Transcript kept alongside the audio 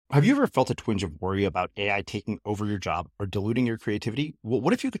Have you ever felt a twinge of worry about AI taking over your job or diluting your creativity? Well,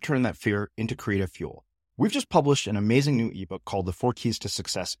 what if you could turn that fear into creative fuel? We've just published an amazing new ebook called The 4 Keys to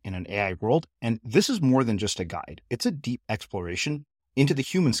Success in an AI World, and this is more than just a guide. It's a deep exploration into the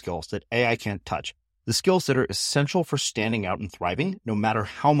human skills that AI can't touch, the skills that are essential for standing out and thriving, no matter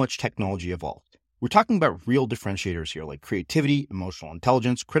how much technology evolves. We're talking about real differentiators here, like creativity, emotional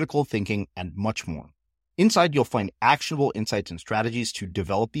intelligence, critical thinking, and much more. Inside, you'll find actionable insights and strategies to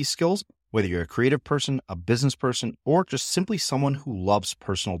develop these skills, whether you're a creative person, a business person, or just simply someone who loves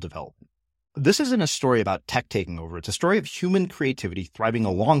personal development. This isn't a story about tech taking over. It's a story of human creativity thriving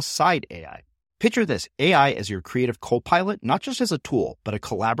alongside AI. Picture this, AI as your creative co-pilot, not just as a tool, but a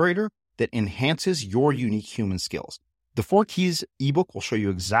collaborator that enhances your unique human skills. The 4 Keys ebook will show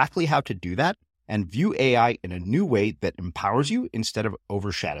you exactly how to do that and view AI in a new way that empowers you instead of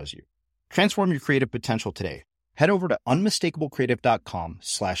overshadows you. Transform your creative potential today. Head over to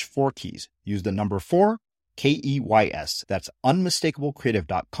unmistakablecreative.com/4keys. Use the number 4, KEYS. That's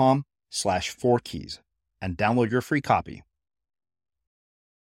unmistakablecreative.com/4keys and download your free copy.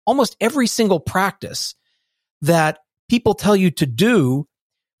 Almost every single practice that people tell you to do,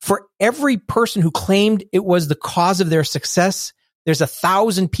 for every person who claimed it was the cause of their success, there's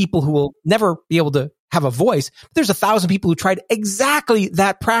 1,000 people who will never be able to have a voice. There's 1,000 people who tried exactly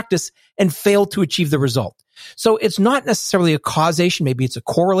that practice and failed to achieve the result. So it's not necessarily a causation. Maybe it's a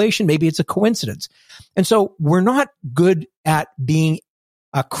correlation. Maybe it's a coincidence. And so we're not good at being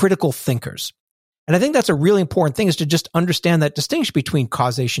critical thinkers. And I think that's a really important thing, is to just understand that distinction between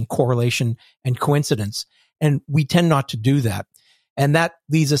causation, correlation, and coincidence. And we tend not to do that. And that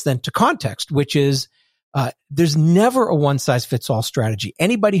leads us then to context, which is there's never a one-size-fits-all strategy.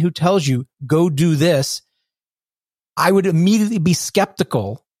 Anybody who tells you, go do this, I would immediately be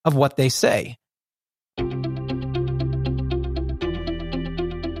skeptical of what they say.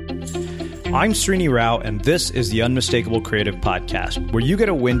 I'm Srini Rao, and this is the Unmistakable Creative Podcast, where you get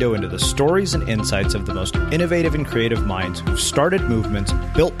a window into the stories and insights of the most innovative and creative minds who've started movements,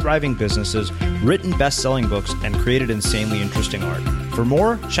 built thriving businesses, written best-selling books, and created insanely interesting art. For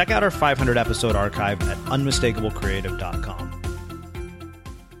more, check out our 500-episode archive at unmistakablecreative.com.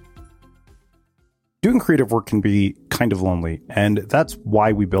 Doing creative work can be kind of lonely, and that's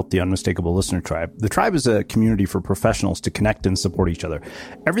why we built the Unmistakable Listener Tribe. The tribe is a community for professionals to connect and support each other.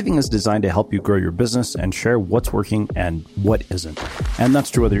 Everything is designed to help you grow your business and share what's working and what isn't. And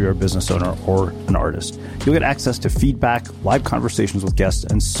that's true whether you're a business owner or an artist. You'll get access to feedback, live conversations with guests,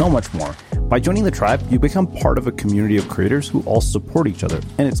 and so much more. By joining the tribe, you become part of a community of creators who all support each other,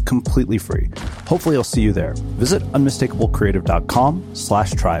 and it's completely free. Hopefully I'll see you there. Visit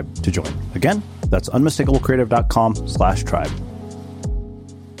unmistakablecreative.com/tribe to join. Again, that's unmistakablecreative.com/tribe.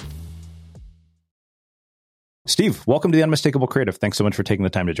 Steve, welcome to the Unmistakable Creative. Thanks so much for taking the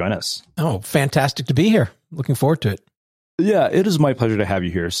time to join us. Oh, fantastic to be here. Looking forward to it. Yeah, it is my pleasure to have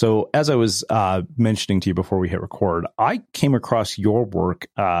you here. So as I was mentioning to you before we hit record, I came across your work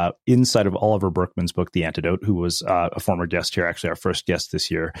inside of Oliver Burkeman's book, The Antidote, who was a former guest here, actually our first guest this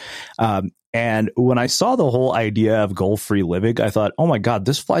year. And when I saw the whole idea of goal-free living, I thought, oh my God,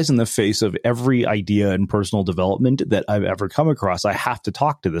 this flies in the face of every idea in personal development that I've ever come across. I have to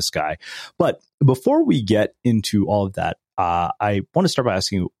talk to this guy. But before we get into all of that, I want to start by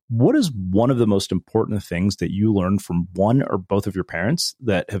asking you, what is one of the most important things that you learned from one or both of your parents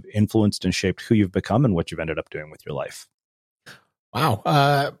that have influenced and shaped who you've become and what you've ended up doing with your life?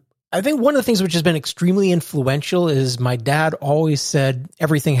 Wow. I think one of the things which has been extremely influential is my dad always said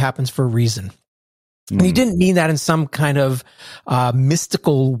everything happens for a reason. And he didn't mean that in some kind of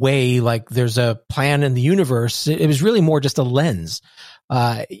mystical way, like there's a plan in the universe. It was really more just a lens.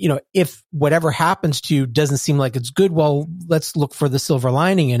 If whatever happens to you doesn't seem like it's good, well, let's look for the silver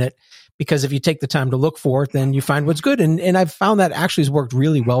lining in it. Because if you take the time to look for it, then you find what's good. And I've found that actually has worked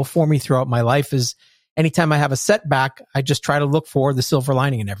really well for me throughout my life. Is anytime I have a setback, I just try to look for the silver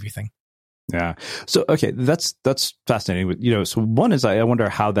lining in everything. Yeah. So, okay, that's fascinating. So one is I wonder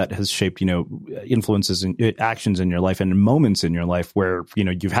how that has shaped, influences and actions in your life and moments in your life where,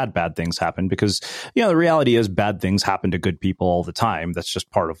 you've had bad things happen because, the reality is bad things happen to good people all the time. That's just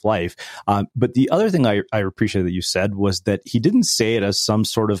part of life. But the other thing I appreciate that you said was that he didn't say it as some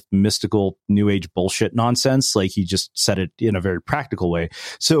sort of mystical new age bullshit nonsense. Like he just said it in a very practical way.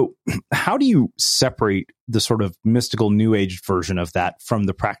 So how do you separate the sort of mystical new age version of that from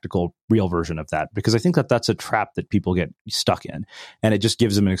the practical real version of that? Because I think that that's a trap that people get stuck in, and it just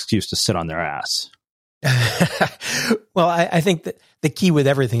gives them an excuse to sit on their ass. Well, I think that the key with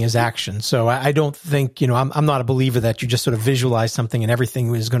everything is action. So I don't think, I'm not a believer that you just sort of visualize something and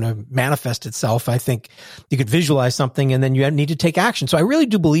everything is going to manifest itself. I think you could visualize something and then you need to take action. So I really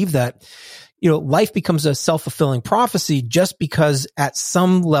do believe that, life becomes a self-fulfilling prophecy just because at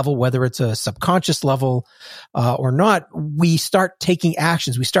some level, whether it's a subconscious level or not, we start taking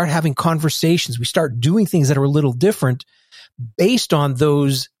actions. We start having conversations. We start doing things that are a little different based on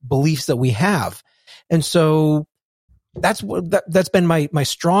those beliefs that we have. And so that's been my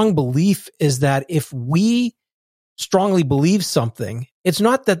strong belief, is that if we strongly believe something, it's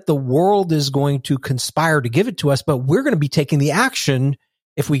not that the world is going to conspire to give it to us, but we're going to be taking the action.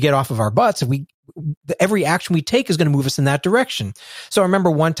 If we get off of our butts, every action we take is going to move us in that direction. So I remember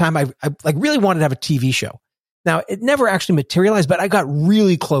one time I really wanted to have a TV show. Now, it never actually materialized, but I got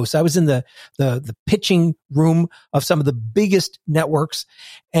really close. I was in the pitching room of some of the biggest networks.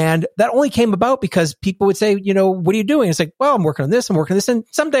 And that only came about because people would say, what are you doing? It's like, well, I'm working on this. And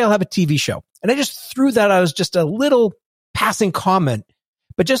someday I'll have a TV show. And I just threw that out as just a little passing comment,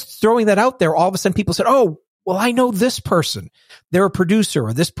 but just throwing that out there, all of a sudden people said, oh, well, I know this person. They're a producer,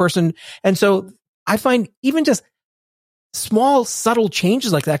 or this person. And so I find even just small, subtle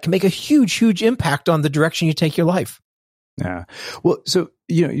changes like that can make a huge, huge impact on the direction you take your life. Yeah. Well, so,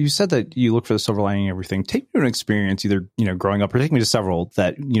 you said that you look for the silver lining in everything. Take me to an experience, either, growing up, or take me to several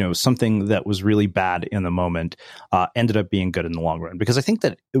that, something that was really bad in the moment ended up being good in the long run. Because I think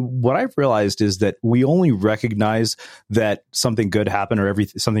that what I've realized is that we only recognize that something good happened or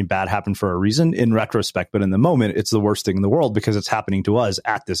something bad happened for a reason in retrospect. But in the moment, it's the worst thing in the world because it's happening to us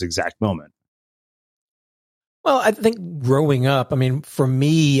at this exact moment. Well, I think growing up, for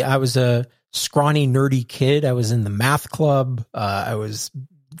me, I was a scrawny, nerdy kid. I was in the math club. I was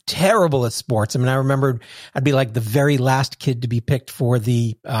terrible at sports. I remember I'd be like the very last kid to be picked for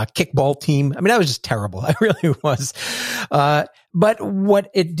the kickball team. I was just terrible. I really was. But what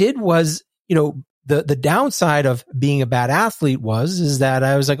it did was, the downside of being a bad athlete is that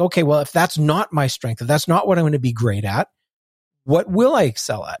I was like, okay, well, if that's not my strength, if that's not what I'm going to be great at, what will I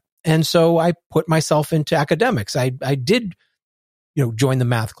excel at? And so I put myself into academics. I did, join the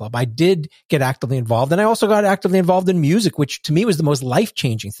math club. I did get actively involved. And I also got actively involved in music, which to me was the most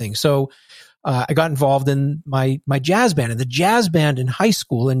life-changing thing. So I got involved in my jazz band, and the jazz band in high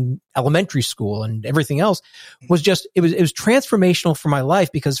school and elementary school and everything else was just, it was transformational for my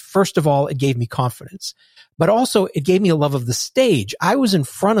life because first of all, it gave me confidence, but also it gave me a love of the stage. I was in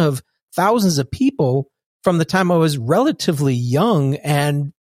front of thousands of people from the time I was relatively young.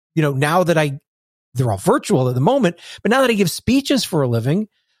 And now that they're all virtual at the moment, but now that I give speeches for a living,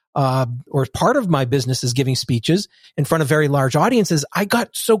 or part of my business is giving speeches in front of very large audiences, I got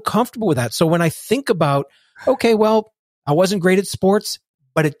so comfortable with that. So when I think about, okay, well, I wasn't great at sports,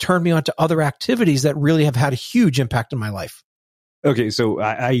 but it turned me on to other activities that really have had a huge impact on my life. Okay, so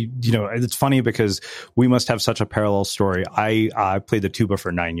I it's funny because we must have such a parallel story. I played the tuba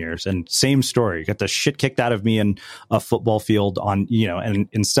for 9 years, and same story. Got the shit kicked out of me in a football field and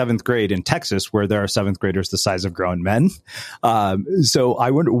in seventh grade in Texas, where there are seventh graders the size of grown men. So I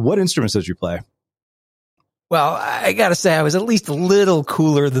wonder, what instruments did you play? Well, I got to say, I was at least a little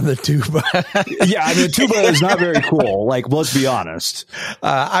cooler than the tuba. Yeah, the tuba is not very cool. Let's be honest.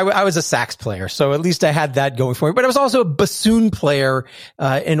 I was a sax player, so at least I had that going for me. But I was also a bassoon player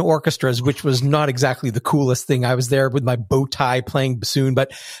in orchestras, which was not exactly the coolest thing. I was there with my bow tie playing bassoon,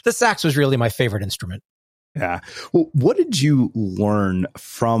 but the sax was really my favorite instrument. Yeah. Well, what did you learn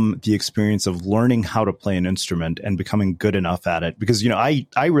from the experience of learning how to play an instrument and becoming good enough at it? Because,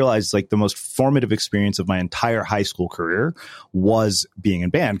 I realized the most formative experience of my entire high school career was being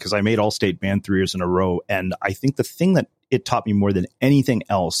in band, because I made all-state band 3 years in a row. And I think the thing that it taught me more than anything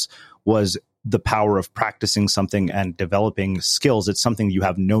else was the power of practicing something and developing skills. It's something you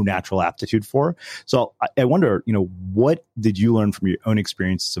have no natural aptitude for. So I wonder, what did you learn from your own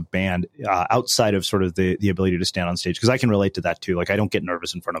experiences of band outside of sort of the ability to stand on stage? Because I can relate to that too. I don't get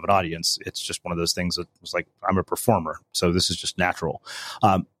nervous in front of an audience. It's just one of those things that was I'm a performer, so this is just natural.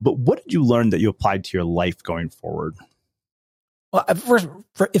 But what did you learn that you applied to your life going forward? Well, first,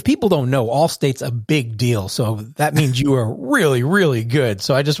 if people don't know, Allstate's a big deal. So that means you are really, really good.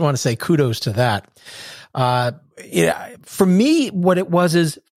 So I just want to say kudos to that. For me, what it was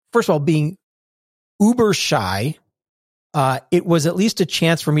is, first of all, being uber shy. It was at least a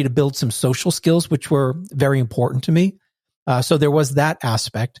chance for me to build some social skills, which were very important to me. So there was that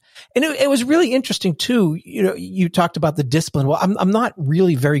aspect. And it was really interesting too. You talked about the discipline. Well, I'm not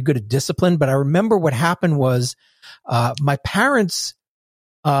really very good at discipline, but I remember what happened was, my parents,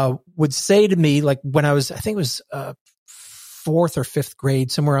 would say to me, when I think it was, fourth or fifth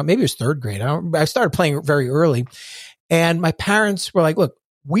grade, somewhere around, maybe it was third grade. I started playing very early, and my parents were like, look,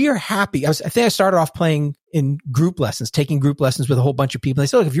 we are happy. I think I started off playing in group lessons, taking group lessons with a whole bunch of people. They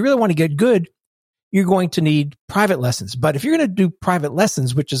said, look, if you really want to get good, you're going to need private lessons. But if you're going to do private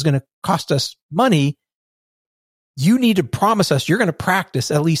lessons, which is going to cost us money, you need to promise us you're going to practice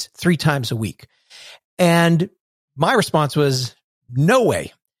at least 3 times a week. And my response was, no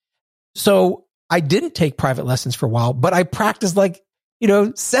way. So I didn't take private lessons for a while, but I practiced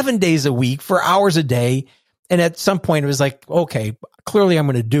 7 days a week for hours a day. And at some point it was like, okay, clearly I'm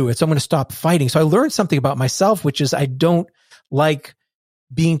going to do it. So I'm going to stop fighting. So I learned something about myself, which is I don't like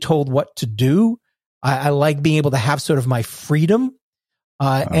being told what to do. I like being able to have sort of my freedom.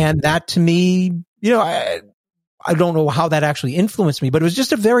 And that to me, I don't know how that actually influenced me, but it was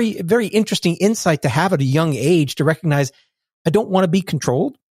just a very, very interesting insight to have at a young age to recognize I don't want to be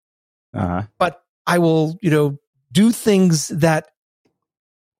controlled, but I will, do things that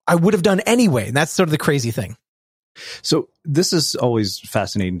I would have done anyway. And that's sort of the crazy thing. So this is always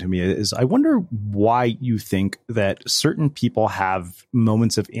fascinating to me is I wonder why you think that certain people have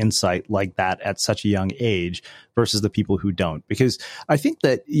moments of insight like that at such a young age versus the people who don't. Because I think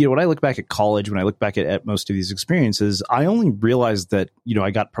that, when I look back at college, when I look back at most of these experiences, I only realized that,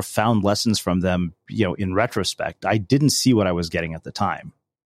 I got profound lessons from them, in retrospect. I didn't see what I was getting at the time.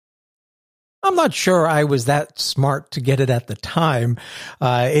 I'm not sure I was that smart to get it at the time.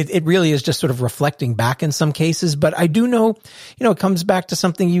 It really is just sort of reflecting back in some cases. But I do know, it comes back to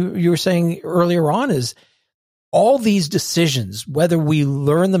something you were saying earlier on is all these decisions, whether we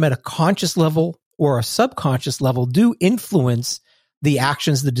learn them at a conscious level or a subconscious level, do influence the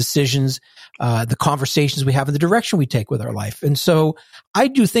actions, the decisions, the conversations we have, and the direction we take with our life. And so I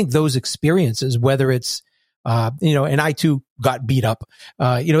do think those experiences, whether it's and I too got beat up,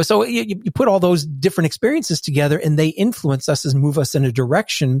 so you put all those different experiences together and they influence us and move us in a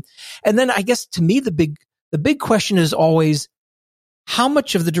direction. And then I guess to me, the big question is always how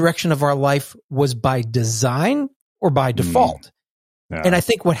much of the direction of our life was by design or by default? Yeah. And I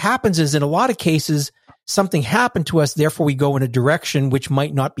think what happens is in a lot of cases, something happened to us. Therefore we go in a direction which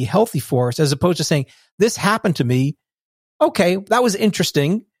might not be healthy for us, as opposed to saying, this happened to me. Okay. That was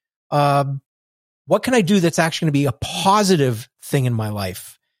interesting. What can I do that's actually going to be a positive thing in my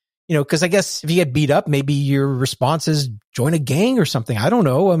life? Because I guess if you get beat up, maybe your response is join a gang or something. I don't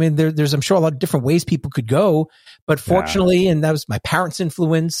know. I mean, there's, I'm sure, a lot of different ways people could go. But fortunately, and that was my parents'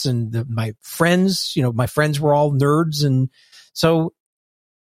 influence and my friends, my friends were all nerds. And so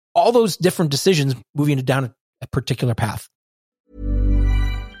all those different decisions moving it down a particular path.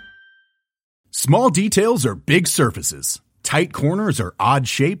 Small details are big surfaces. Tight corners are odd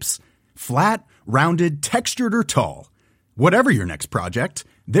shapes. Flat, rounded, textured, or tall. Whatever your next project,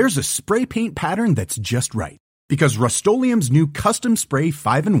 there's a spray paint pattern that's just right. Because Rust-Oleum's new Custom Spray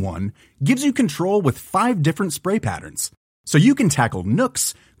 5-in-1 gives you control with 5 different spray patterns. So you can tackle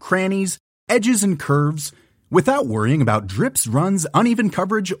nooks, crannies, edges, and curves without worrying about drips, runs, uneven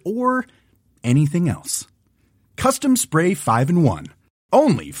coverage, or anything else. Custom Spray 5-in-1.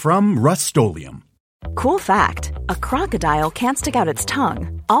 Only from Rust-Oleum. Cool fact, a crocodile can't stick out its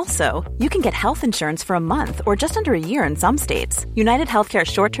tongue. Also, you can get health insurance for a month or just under a year in some states. United Healthcare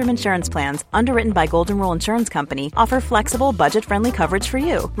short-term insurance plans, underwritten by Golden Rule Insurance Company, offer flexible, budget-friendly coverage for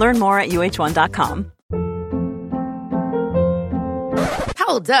you. Learn more at uh1.com.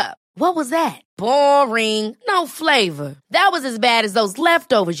 Hold up. What was that? Boring. No flavor. That was as bad as those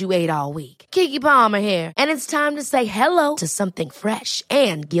leftovers you ate all week. Keke Palmer here. And it's time to say hello to something fresh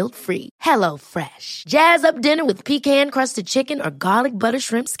and guilt-free. Hello Fresh. Jazz up dinner with pecan-crusted chicken or garlic butter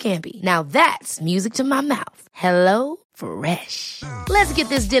shrimp scampi. Now that's music to my mouth. Hello Fresh. Let's get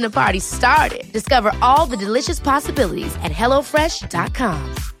this dinner party started. Discover all the delicious possibilities at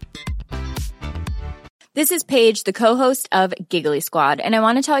HelloFresh.com. This is Paige, the co-host of Giggly Squad, and I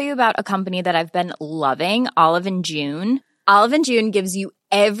want to tell you about a company that I've been loving, Olive & June. Olive & June gives you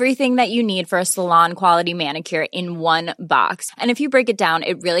everything that you need for a salon-quality manicure in one box. And if you break it down,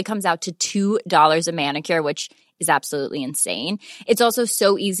 it really comes out to $2 a manicure, which is absolutely insane. It's also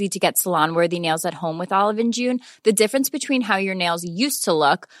so easy to get salon-worthy nails at home with Olive & June. The difference between how your nails used to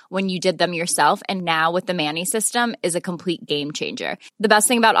look when you did them yourself and now with the Mani system is a complete game changer. The best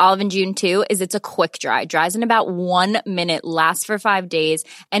thing about Olive & June, too, is it's a quick dry. Dries in about 1 minute, lasts for 5 days,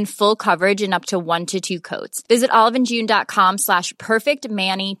 and full coverage in up to 1 to 2 coats. Visit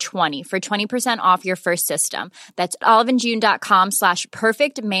oliveandjune.com/perfectmani20 for 20% off your first system. That's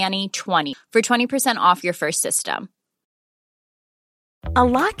oliveandjune.com/perfectmani20 for 20% off your first system. A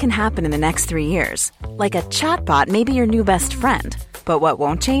lot can happen in the next 3 years. Like a chatbot may be your new best friend. But what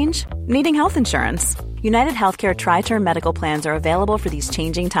won't change? Needing health insurance. United Healthcare Tri-Term Medical Plans are available for these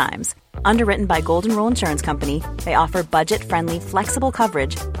changing times. Underwritten by Golden Rule Insurance Company, they offer budget-friendly, flexible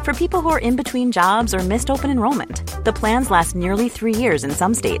coverage for people who are in between jobs or missed open enrollment. The plans last nearly 3 years in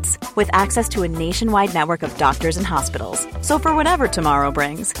some states, with access to a nationwide network of doctors and hospitals. So for whatever tomorrow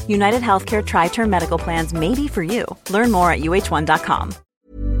brings, United Healthcare Tri-Term Medical Plans may be for you. Learn more at uh1.com.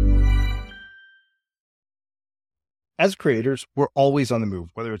 As creators, we're always on the move.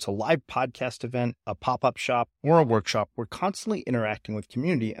 Whether it's a live podcast event, a pop-up shop, or a workshop, we're constantly interacting with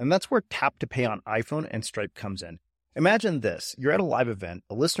community, and that's where Tap to Pay on iPhone and Stripe comes in. Imagine this. You're at a live event,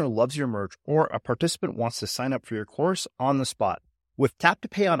 a listener loves your merch, or a participant wants to sign up for your course on the spot. With Tap to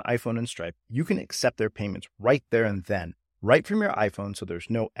Pay on iPhone and Stripe, you can accept their payments right there and then, right from your iPhone, so there's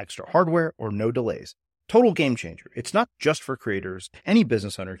no extra hardware or no delays. Total game changer. It's not just for creators. Any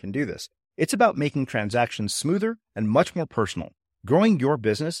business owner can do this. It's about making transactions smoother and much more personal, growing your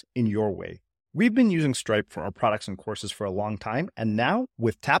business in your way. We've been using Stripe for our products and courses for a long time, and now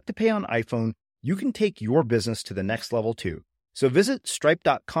with Tap to Pay on iPhone, you can take your business to the next level too. So visit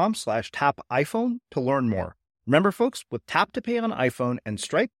stripe.com/tapiphone to learn more. Remember, folks, with Tap to Pay on iPhone and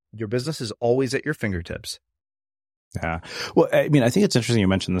Stripe, your business is always at your fingertips. Yeah. Well, I mean, I think it's interesting you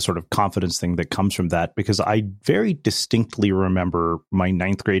mentioned the sort of confidence thing that comes from that, because I very distinctly remember my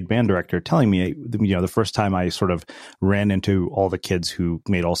 9th grade band director telling me, the first time I sort of ran into all the kids who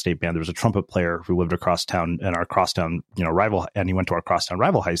made all-state band, there was a trumpet player who lived across town and our crosstown, rival, and he went to our crosstown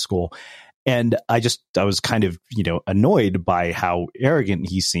rival high school. And I was kind of, annoyed by how arrogant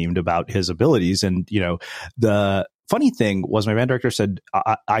he seemed about his abilities. And, the funny thing was my band director said,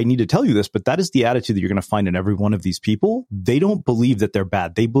 I need to tell you this, but that is the attitude that you're going to find in every one of these people. They don't believe that they're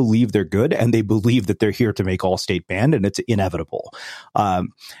bad. They believe they're good, and they believe that they're here to make all-state band, and it's inevitable.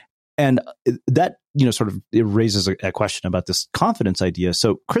 And that, sort of it raises a question about this confidence idea.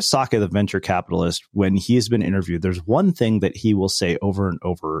 So Chris Sacca, the venture capitalist, when he has been interviewed, there's one thing that he will say over and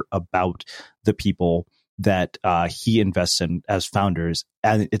over about the people that he invests in as founders,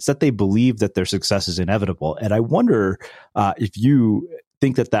 and it's that they believe that their success is inevitable. And I wonder if you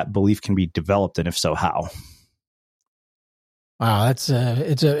think that belief can be developed, and if so, how? Wow, it's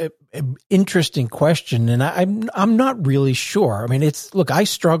a interesting question, and I'm not really sure. I mean, I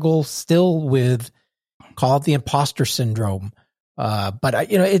struggle still with, call it the imposter syndrome, but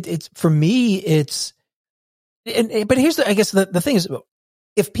it's for me, but here's the thing is,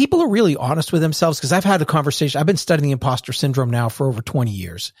 if people are really honest with themselves, because I've had a conversation, I've been studying the imposter syndrome now for over 20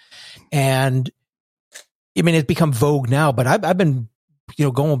 years. And I mean, it's become vogue now, but I've been,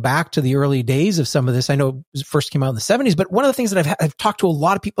 going back to the early days of some of this. I know it first came out in the 70s, but one of the things that I've talked to a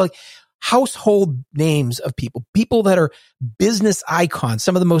lot of people, like household names of people that are business icons,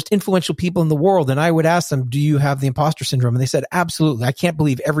 some of the most influential people in the world. And I would ask them, do you have the imposter syndrome? And they said, absolutely. I can't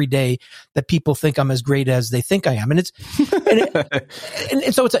believe every day that people think I'm as great as they think I am. And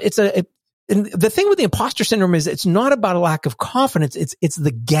and the thing with the imposter syndrome is it's not about a lack of confidence. It's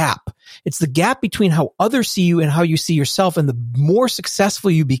the gap. It's the gap between how others see you and how you see yourself. And the more successful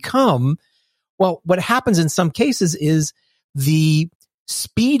you become, well, what happens in some cases is the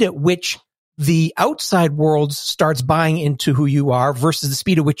speed at which the outside world starts buying into who you are versus the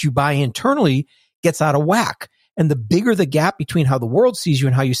speed at which you buy internally gets out of whack. And the bigger the gap between how the world sees you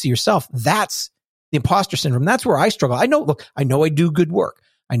and how you see yourself, that's the imposter syndrome. That's where I struggle. I know I do good work.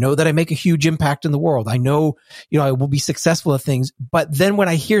 I know that I make a huge impact in the world. I know, I will be successful at things. But then when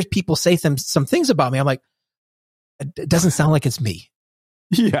I hear people say some things about me, I'm like, it doesn't sound like it's me.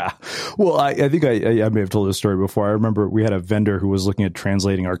 Yeah. Well, I think I may have told this story before. I remember we had a vendor who was looking at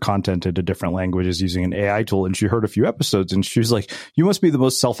translating our content into different languages using an AI tool, and she heard a few episodes and she was like, you must be the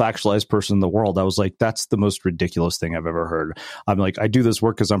most self-actualized person in the world. I was like, that's the most ridiculous thing I've ever heard. I'm like, I do this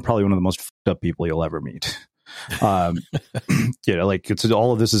work because I'm probably one of the most fucked up people you'll ever meet. It's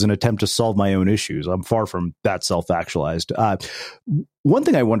all of this is an attempt to solve my own issues. I'm far from that self-actualized. One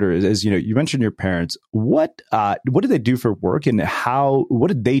thing I wonder is, you mentioned your parents. What did they do for work, and what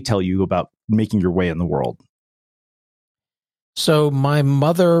did they tell you about making your way in the world? So my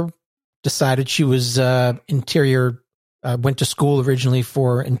mother decided she was interior, went to school originally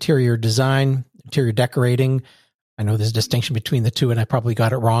for interior design, interior decorating. I know there's a distinction between the two, and I probably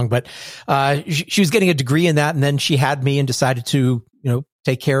got it wrong, but she was getting a degree in that, and then she had me and decided to,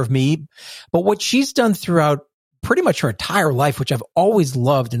 take care of me. But what she's done throughout pretty much her entire life, which I've always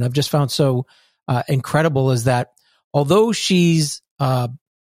loved and I've just found so incredible, is that although she's not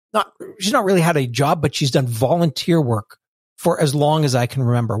really had a job, but she's done volunteer work for as long as I can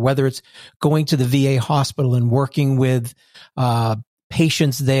remember, whether it's going to the VA hospital and working with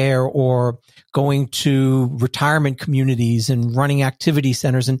patients there or going to retirement communities and running activity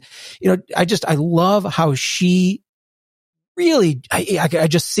centers. And, I love how she really, I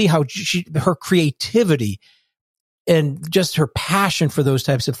just see how her creativity and just her passion for those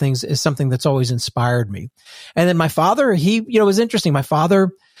types of things is something that's always inspired me. And then my father, he, was interesting. My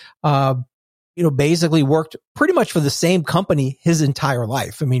father, basically worked pretty much for the same company his entire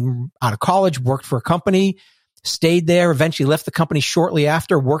life. I mean, out of college, worked for a company, stayed there, eventually left the company shortly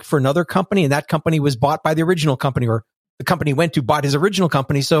after, worked for another company, and that company was bought by the original company, or the company went to bought his original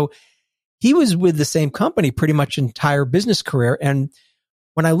company. So he was with the same company pretty much entire business career. And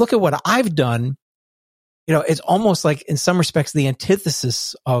when I look at what I've done, it's almost like in some respects the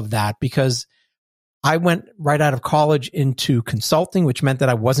antithesis of that, because I went right out of college into consulting, which meant that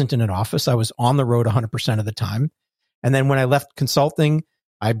I wasn't in an office. I was on the road 100% of the time. And then when I left consulting,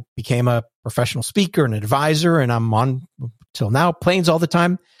 I became a professional speaker and advisor, and I'm on till now planes all the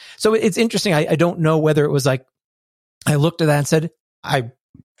time. So it's interesting. I don't know whether it was like I looked at that and said, I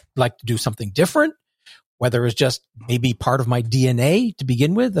like to do something different, whether it was just maybe part of my DNA to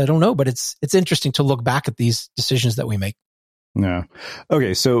begin with. I don't know, but it's interesting to look back at these decisions that we make. Yeah.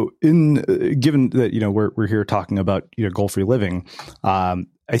 Okay. So given that, we're here talking about, goal-free living,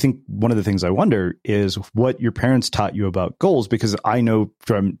 I think one of the things I wonder is what your parents taught you about goals, because I know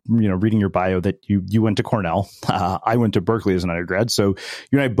from, reading your bio that you went to Cornell. I went to Berkeley as an undergrad. So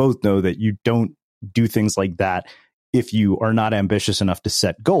you and I both know that you don't do things like that if you are not ambitious enough to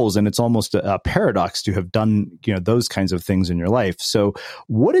set goals. And it's almost a paradox to have done, those kinds of things in your life. So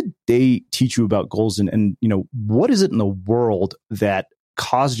what did they teach you about goals? And what is it in the world that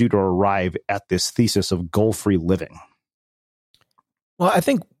caused you to arrive at this thesis of goal-free living? Well, I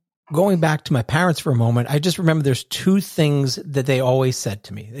think going back to my parents for a moment, I just remember there's two things that they always said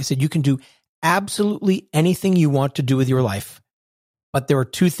to me. They said, you can do absolutely anything you want to do with your life, but there are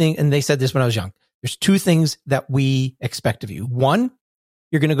two things, and they said this when I was young. There's two things that we expect of you. One,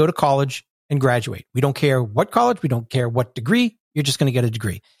 you're going to go to college and graduate. We don't care what college. We don't care what degree. You're just going to get a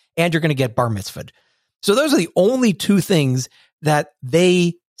degree, and you're going to get bar mitzvahed. So those are the only two things that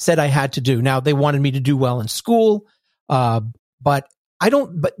they said I had to do. Now, they wanted me to do well in school, but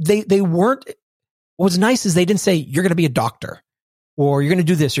they weren't. What was nice is they didn't say, you're going to be a doctor, or you're going to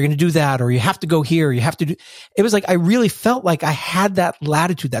do this, you're going to do that, or you have to go here, you have to do. It was like, I really felt like I had that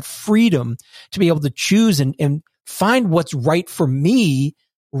latitude, that freedom to be able to choose and find what's right for me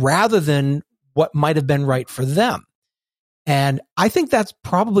rather than what might have been right for them. And I think that's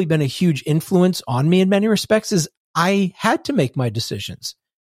probably been a huge influence on me in many respects, is I had to make my decisions.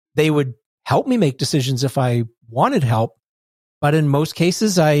 They would help me make decisions if I wanted help. But in most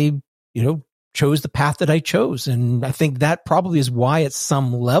cases, I, chose the path that I chose. And I think that probably is why at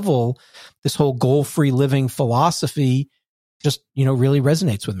some level, this whole goal-free living philosophy just, really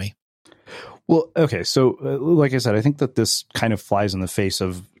resonates with me. Well, okay. So like I said, I think that this kind of flies in the face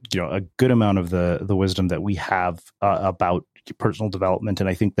of, a good amount of the wisdom that we have about personal development. And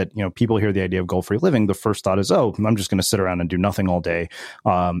I think that, people hear the idea of goal-free living, the first thought is, oh, I'm just going to sit around and do nothing all day.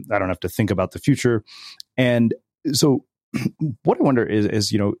 I don't have to think about the future. And so what I wonder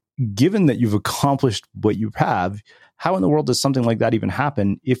is, given that you've accomplished what you have, how in the world does something like that even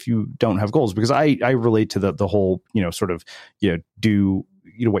happen if you don't have goals? Because I relate to the whole, do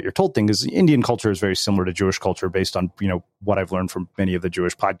what you're told thing, is Indian culture is very similar to Jewish culture based on, what I've learned from many of the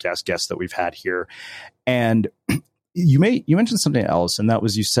Jewish podcast guests that we've had here. And you mentioned something else, and that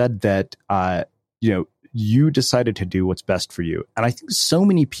was, you said that, you decided to do what's best for you. And I think so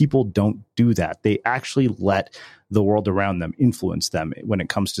many people don't do that. They actually let the world around them influence them when it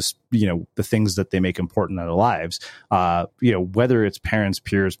comes to, the things that they make important in their lives, whether it's parents,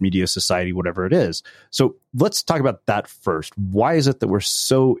 peers, media, society, whatever it is. So let's talk about that first. Why is it that we're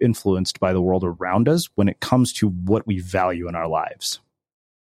so influenced by the world around us when it comes to what we value in our lives?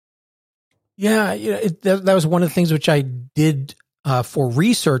 Yeah, that was one of the things which I did for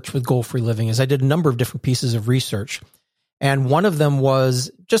research with goal-free living, is I did a number of different pieces of research. And one of them was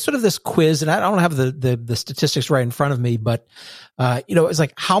just sort of this quiz, and I don't have the statistics right in front of me, but, it's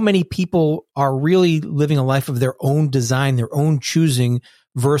like how many people are really living a life of their own design, their own choosing,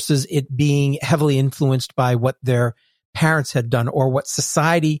 versus it being heavily influenced by what their parents had done or what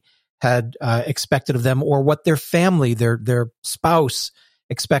society had expected of them, or what their family, their spouse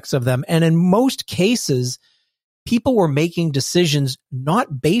expects of them. And in most cases, people were making decisions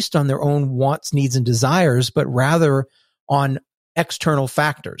not based on their own wants, needs, and desires, but rather on external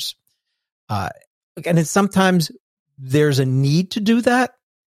factors. And sometimes there's a need to do that,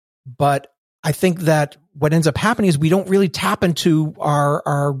 but I think that what ends up happening is we don't really tap into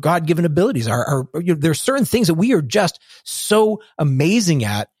our God-given abilities. There's certain things that we are just so amazing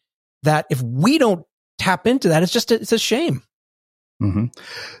at that if we don't tap into that, it's a shame. Mm-hmm.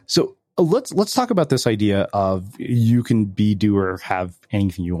 So let's talk about this idea of you can be, do, or have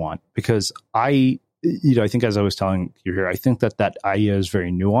anything you want, because I think, as I was telling you here, I think that idea is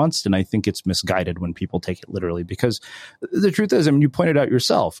very nuanced, and I think it's misguided when people take it literally, because the truth is, I mean, you pointed out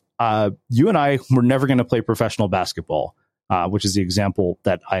yourself, you and I were never going to play professional basketball, which is the example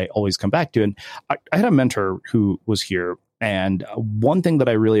that I always come back to. And I had a mentor who was here, and one thing that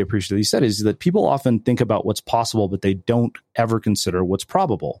I really appreciate that he said is that people often think about what's possible, but they don't ever consider what's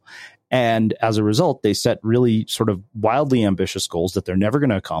probable. And as a result, they set really sort of wildly ambitious goals that they're never going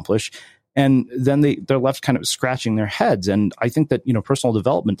to accomplish. And then they're left kind of scratching their heads. And I think that, personal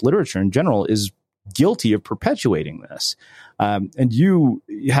development literature in general is guilty of perpetuating this. And you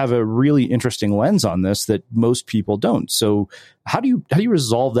have a really interesting lens on this that most people don't. So how do you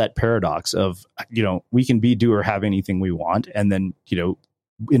resolve that paradox of, we can be, do, or have anything we want, and then,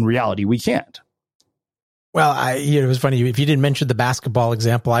 in reality, we can't? Well, it was funny. If you didn't mention the basketball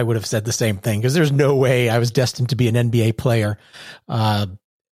example, I would have said the same thing, because there's no way I was destined to be an NBA player.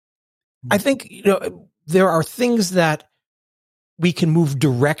 I think, there are things that we can move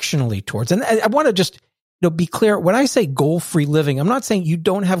directionally towards. And I want to just, be clear. When I say goal-free living, I'm not saying you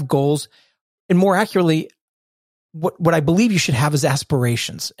don't have goals. And more accurately, what I believe you should have is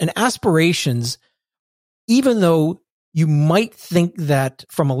aspirations. And aspirations, even though you might think that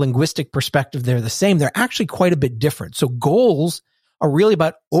from a linguistic perspective they're the same, they're actually quite a bit different. So goals are really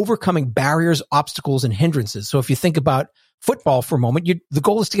about overcoming barriers, obstacles, and hindrances. So if you think about football for a moment, the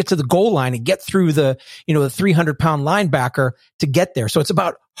goal is to get to the goal line and get through the 300-pound linebacker to get there. So it's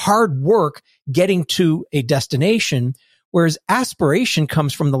about hard work getting to a destination, whereas aspiration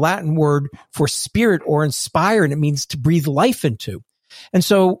comes from the Latin word for spirit or inspire, and it means to breathe life into. And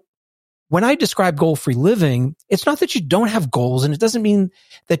so when I describe goal-free living, it's not that you don't have goals, and it doesn't mean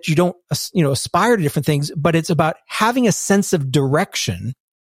that you don't, aspire to different things, but it's about having a sense of direction,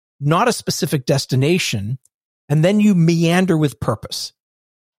 not a specific destination, and then you meander with purpose.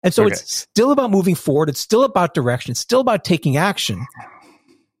 And so It's still about moving forward. It's still about direction. It's still about taking action,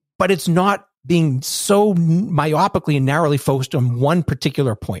 but it's not being so myopically and narrowly focused on one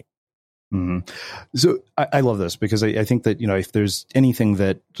particular point. Mm-hmm. So I love this, because I think that, if there's anything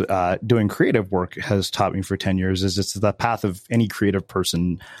that doing creative work has taught me for 10 years, is it's the path of any creative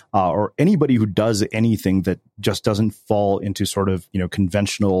person or anybody who does anything that just doesn't fall into sort of,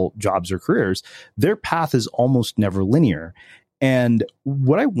 conventional jobs or careers. Their path is almost never linear. And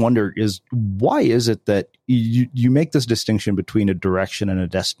what I wonder is, why is it that you make this distinction between a direction and a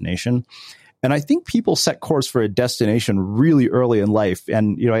destination? And I think people set course for a destination really early in life.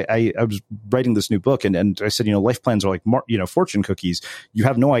 And, I was writing this new book, and I said, life plans are like, fortune cookies. You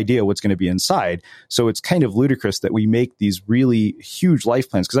have no idea what's going to be inside. So it's kind of ludicrous that we make these really huge life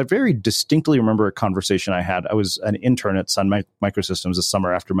plans. Because I very distinctly remember a conversation I had. I was an intern at Sun Microsystems the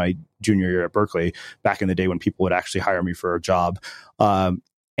summer after my junior year at Berkeley, back in the day when people would actually hire me for a job.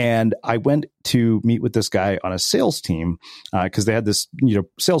 And I went to meet with this guy on a sales team because they had this,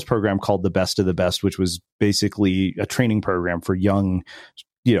 sales program called the Best of the Best, which was basically a training program for young,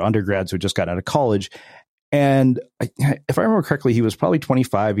 undergrads who just got out of college. And if I remember correctly, he was probably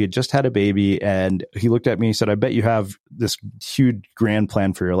 25. He had just had a baby, and he looked at me and said, "I bet you have this huge grand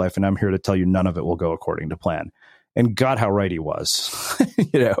plan for your life, and I'm here to tell you none of it will go according to plan." And God, how right he was,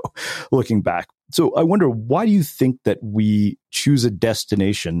 looking back. So I wonder, why do you think that we choose a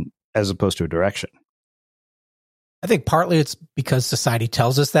destination as opposed to a direction? I think partly it's because society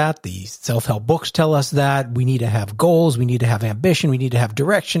tells us that. The self-help books tell us that. We need to have goals. We need to have ambition. We need to have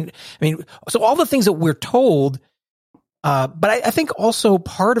direction. I mean, so all the things that we're told, but I think also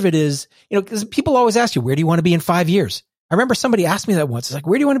part of it is, because people always ask you, where do you want to be in 5 years? I remember somebody asked me that once. It's like,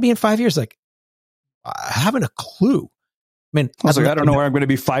 where do you want to be in 5 years? Like, I haven't a clue. I mean, I don't know where I'm going to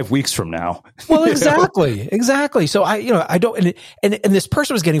be 5 weeks from now. Well, exactly. So I don't, and this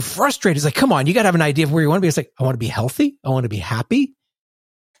person was getting frustrated. He's like, come on, you got to have an idea of where you want to be. It's like, I want to be healthy. I want to be happy.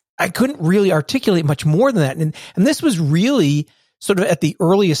 I couldn't really articulate much more than that. And this was really sort of at the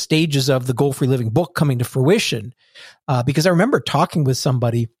earliest stages of the Goal-Free Living book coming to fruition. Because I remember talking with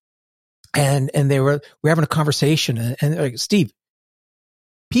somebody and we were having a conversation and like, Steve,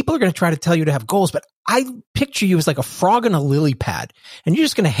 people are going to try to tell you to have goals, but I picture you as like a frog on a lily pad, and you're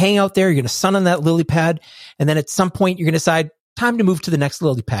just going to hang out there. You're going to sun on that lily pad. And then at some point you're going to decide time to move to the next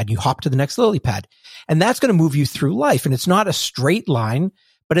lily pad. You hop to the next lily pad, and that's going to move you through life. And it's not a straight line,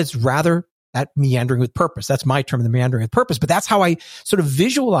 but it's rather that meandering with purpose. That's my term, the meandering with purpose. But that's how I sort of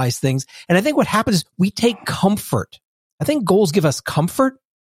visualize things. And I think what happens is we take comfort. I think goals give us comfort,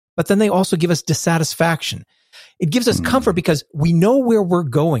 but then they also give us dissatisfaction. It gives us comfort because we know where we're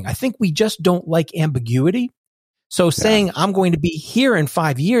going. I think we just don't like ambiguity. So saying I'm going to be here in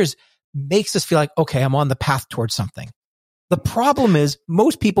 5 years makes us feel like, okay, I'm on the path towards something. The problem is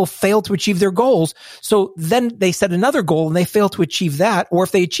most people fail to achieve their goals. So then they set another goal and they fail to achieve that. Or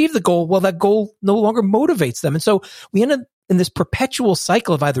if they achieve the goal, well, that goal no longer motivates them. And so we end up in this perpetual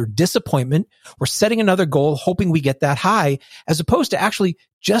cycle of either disappointment or setting another goal, hoping we get that high, as opposed to actually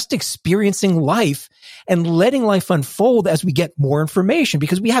just experiencing life and letting life unfold as we get more information,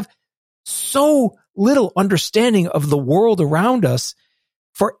 because we have so little understanding of the world around us.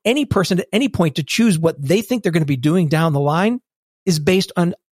 For any person at any point to choose what they think they're going to be doing down the line is based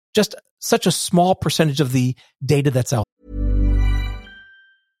on just such a small percentage of the data that's out.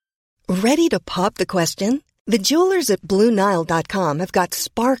 Ready to pop the question? The jewelers at BlueNile.com have got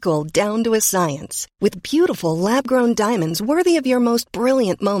sparkle down to a science with beautiful lab-grown diamonds worthy of your most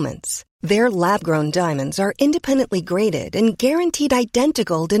brilliant moments. Their lab-grown diamonds are independently graded and guaranteed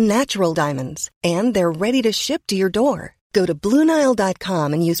identical to natural diamonds, and they're ready to ship to your door. Go to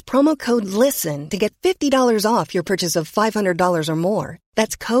BlueNile.com and use promo code LISTEN to get $50 off your purchase of $500 or more.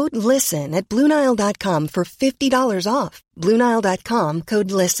 That's code LISTEN at BlueNile.com for $50 off. BlueNile.com,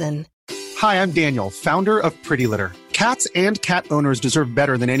 code LISTEN. Hi, I'm Daniel, founder of Pretty Litter. Cats and cat owners deserve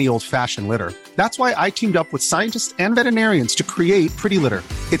better than any old-fashioned litter. That's why I teamed up with scientists and veterinarians to create Pretty Litter.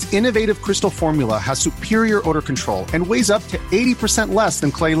 Its innovative crystal formula has superior odor control and weighs up to 80% less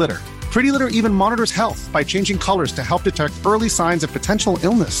than clay litter. Pretty Litter even monitors health by changing colors to help detect early signs of potential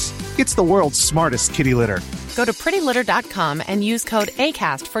illness. It's the world's smartest kitty litter. Go to prettylitter.com and use code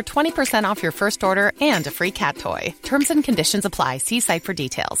ACAST for 20% off your first order and a free cat toy. Terms and conditions apply. See site for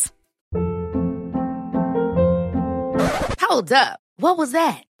details. Hold up. What was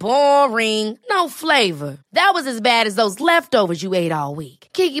that? Boring. No flavor. That was as bad as those leftovers you ate all week.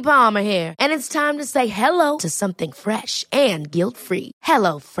 Keke Palmer here. And it's time to say hello to something fresh and guilt-free.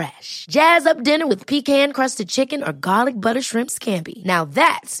 Hello Fresh. Jazz up dinner with pecan-crusted chicken or garlic butter shrimp scampi. Now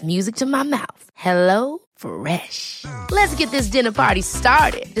that's music to my mouth. Hello Fresh. Let's get this dinner party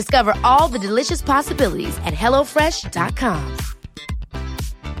started. Discover all the delicious possibilities at HelloFresh.com.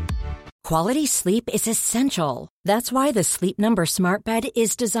 Quality sleep is essential. That's why the Sleep Number Smart Bed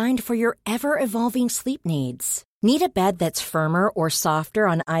is designed for your ever-evolving sleep needs. Need a bed that's firmer or softer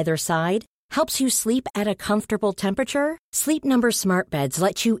on either side? Helps you sleep at a comfortable temperature? Sleep Number Smart Beds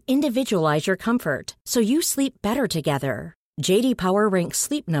let you individualize your comfort, so you sleep better together. J.D. Power ranks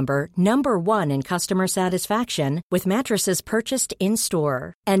Sleep Number number 1 in customer satisfaction with mattresses purchased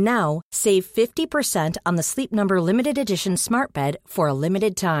in-store. And now, save 50% on the Sleep Number Limited Edition Smart Bed for a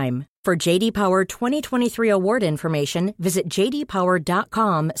limited time. For J.D. Power 2023 award information, visit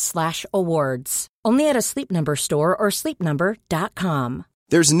jdpower.com/awards. Only at a Sleep Number store or sleepnumber.com.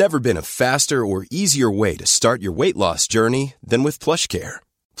 There's never been a faster or easier way to start your weight loss journey than with PlushCare.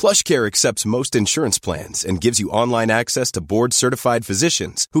 PlushCare accepts most insurance plans and gives you online access to board-certified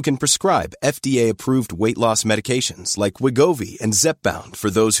physicians who can prescribe FDA-approved weight loss medications like Wegovy and Zepbound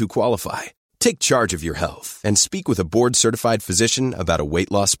for those who qualify. Take charge of your health and speak with a board-certified physician about a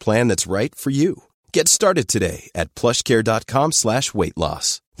weight loss plan that's right for you. Get started today at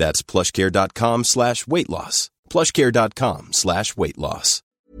plushcare.com/weight-loss. That's plushcare.com/weight-loss. plushcare.com/weight-loss.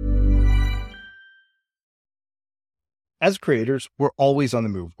 As creators, we're always on the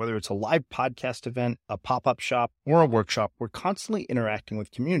move. Whether it's a live podcast event, a pop-up shop, or a workshop, we're constantly interacting with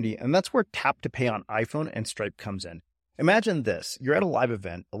community, and that's where Tap to Pay on iPhone and Stripe comes in. Imagine this. You're at a live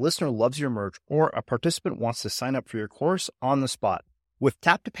event, a listener loves your merch, or a participant wants to sign up for your course on the spot. With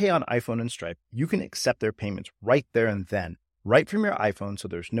Tap to Pay on iPhone and Stripe, you can accept their payments right there and then, right from your iPhone, so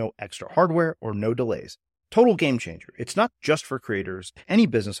there's no extra hardware or no delays. Total game changer. It's not just for creators. Any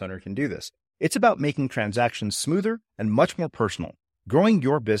business owner can do this. It's about making transactions smoother and much more personal, growing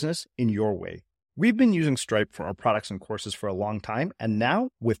your business in your way. We've been using Stripe for our products and courses for a long time, and now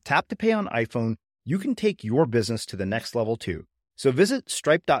with Tap to Pay on iPhone, you can take your business to the next level too. So visit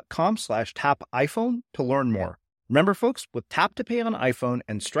stripe.com/tapiphone to learn more. Remember, folks, with Tap to Pay on iPhone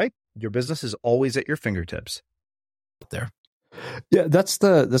and Stripe, your business is always at your fingertips. There. Yeah, that's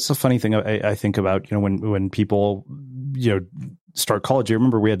the funny thing I think about, when people, start college, I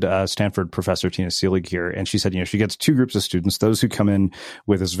remember we had Stanford professor Tina Seelig here, and she said, she gets two groups of students, those who come in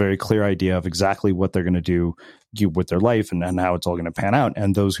with this very clear idea of exactly what they're going to do with their life and how it's all going to pan out,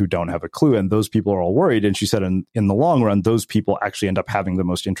 and those who don't have a clue. And those people are all worried. And she said, in the long run, those people actually end up having the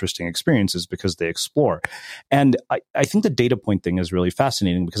most interesting experiences because they explore. And I think the data point thing is really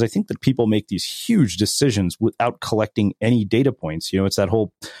fascinating, because I think that people make these huge decisions without collecting any data points. It's that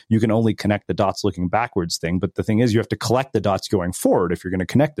whole, you can only connect the dots looking backwards thing. But the thing is, you have to collect the dots going forward if you're going to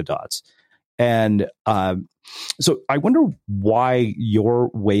connect the dots. And so I wonder why your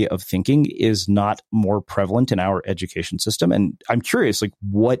way of thinking is not more prevalent in our education system. And I'm curious,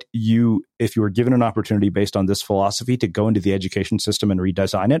 what if you were given an opportunity based on this philosophy to go into the education system and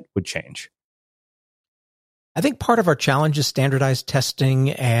redesign it, would change. I think part of our challenge is standardized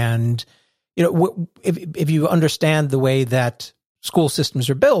testing. And, if you understand the way that school systems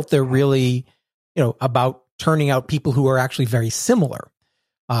are built, they're really, about turning out people who are actually very similar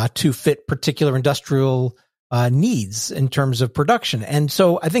to fit particular industrial needs in terms of production. And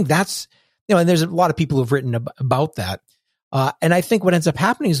so I think that's, and there's a lot of people who've written about that. And I think what ends up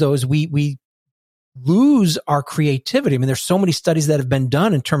happening is we lose our creativity. I mean, there's so many studies that have been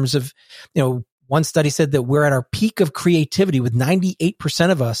done in terms of, one study said that we're at our peak of creativity with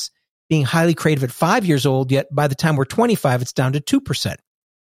 98% of us being highly creative at 5 years old, yet by the time we're 25, it's down to 2%.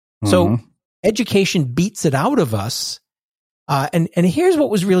 Mm-hmm. So education beats it out of us. And here's what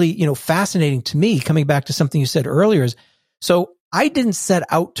was really, fascinating to me, coming back to something you said earlier, is, so I didn't set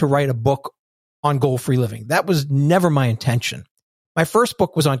out to write a book on goal-free living. That was never my intention. My first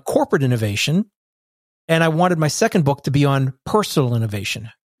book was on corporate innovation, and I wanted my second book to be on personal innovation.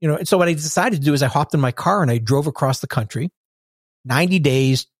 And so what I decided to do is I hopped in my car and I drove across the country, 90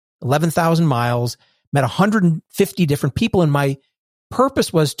 days, 11,000 miles, met 150 different people, and my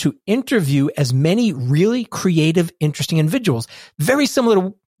purpose was to interview as many really creative, interesting individuals, very similar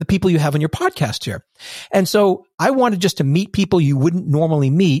to the people you have on your podcast here. And so I wanted just to meet people you wouldn't normally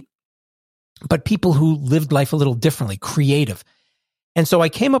meet, but people who lived life a little differently, creative. And so I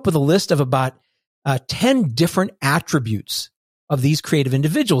came up with a list of about 10 different attributes of these creative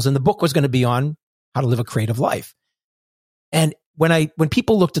individuals. And the book was going to be on how to live a creative life. And when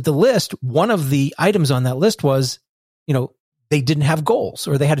people looked at the list, one of the items on that list was, they didn't have goals,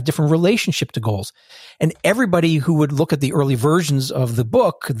 or they had a different relationship to goals. And everybody who would look at the early versions of the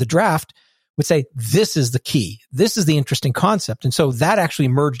book, the draft, would say, this is the key. This is the interesting concept. And so that actually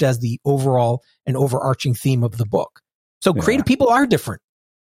emerged as the overall and overarching theme of the book. So creative people are different.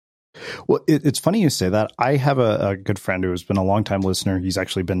 Well, it's funny you say that. I have a good friend who has been a longtime listener. He's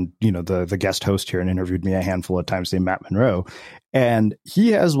actually been, the guest host here and interviewed me a handful of times, named Matt Monroe. And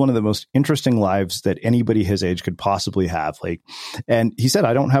he has one of the most interesting lives that anybody his age could possibly have. And he said,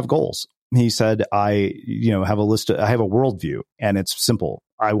 I don't have goals. He said, I have a worldview, and it's simple.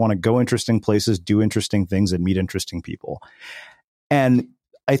 I want to go interesting places, do interesting things, and meet interesting people. And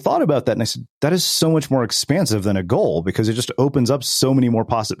I thought about that and I said, that is so much more expansive than a goal, because it just opens up so many more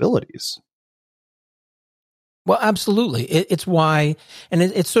possibilities. Well, absolutely. It's why, and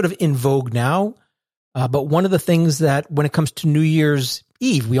it's sort of in vogue now. But one of the things that when it comes to New Year's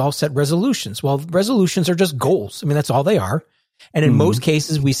Eve, we all set resolutions. Well, resolutions are just goals. I mean, that's all they are. And in most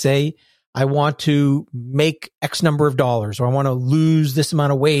cases, we say, I want to make X number of dollars, or I want to lose this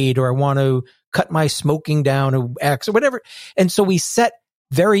amount of weight, or I want to cut my smoking down to X, or whatever. And so we set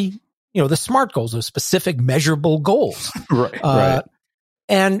very, the SMART goals, those specific measurable goals. Right.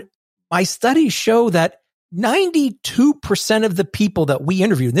 And my studies show that 92% of the people that we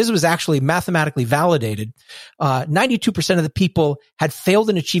interviewed, and this was actually mathematically validated, 92% of the people had failed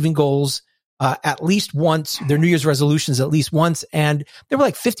in achieving goals at least once, their New Year's resolutions at least once, and there were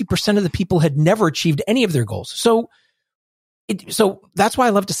 50% of the people had never achieved any of their goals. So that's why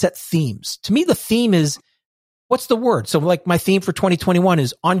I love to set themes. To me, the theme is, what's the word? So my theme for 2021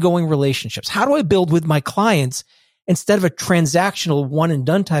 is ongoing relationships. How do I build with my clients instead of a transactional one and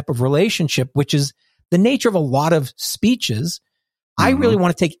done type of relationship, which is the nature of a lot of speeches? I really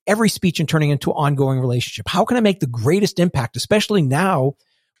want to take every speech and turning it into an ongoing relationship. How can I make the greatest impact, especially now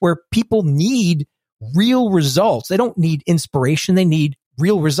where people need real results? They don't need inspiration. They need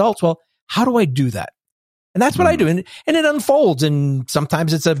real results. Well, how do I do that? And that's what I do. And it unfolds. And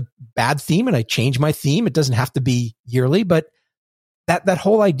sometimes it's a bad theme and I change my theme. It doesn't have to be yearly, but that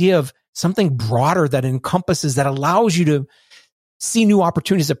whole idea of something broader that encompasses, that allows you to see new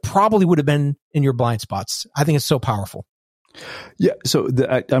opportunities that probably would have been in your blind spots. I think it's so powerful. Yeah. So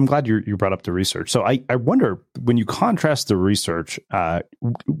I'm glad you brought up the research. So I wonder, when you contrast the research,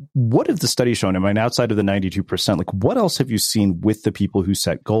 what have the studies shown? I mean, outside of the 92%, like what else have you seen with the people who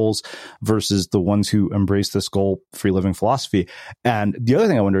set goals versus the ones who embrace this goal-free living philosophy? And the other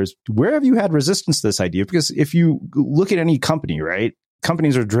thing I wonder is, where have you had resistance to this idea? Because if you look at any company, right?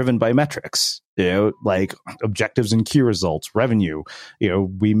 Companies are driven by metrics, like objectives and key results, revenue.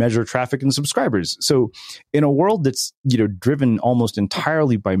 We measure traffic and subscribers. So in a world that's, driven almost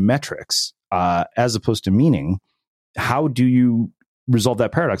entirely by metrics, as opposed to meaning, how do you resolve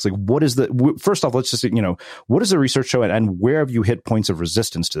that paradox? Like, first off, let's just, what does the research show, and where have you hit points of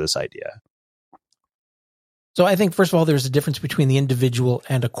resistance to this idea? So I think, first of all, there's a difference between the individual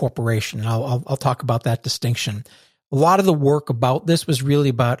and a corporation. And I'll talk about that distinction. A lot of the work about this was really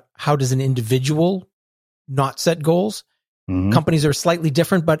about how does an individual not set goals. Mm-hmm. Companies are slightly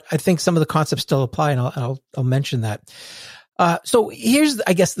different, but I think some of the concepts still apply, and I'll mention that. So here's,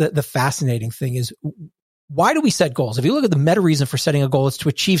 I guess, the fascinating thing is, why do we set goals? If you look at the meta reason for setting a goal, it's to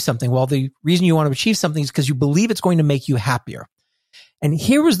achieve something. Well, the reason you want to achieve something is because you believe it's going to make you happier. And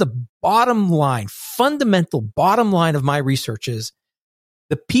here was the bottom line, fundamental bottom line of my research is,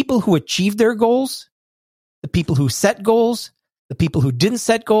 the people who achieved their goals, the people who set goals, the people who didn't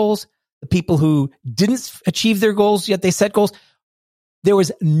set goals, the people who didn't achieve their goals, yet they set goals, there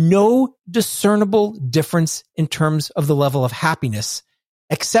was no discernible difference in terms of the level of happiness,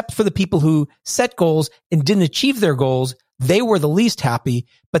 except for the people who set goals and didn't achieve their goals. They were the least happy,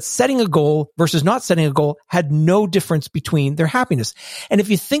 but setting a goal versus not setting a goal had no difference between their happiness. And if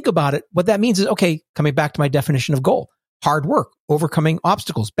you think about it, what that means is, okay, coming back to my definition of goal, hard work, overcoming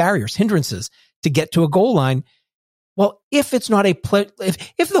obstacles, barriers, hindrances to get to a goal line. Well, if it's not if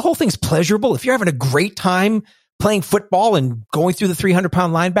the whole thing's pleasurable, if you're having a great time playing football and going through the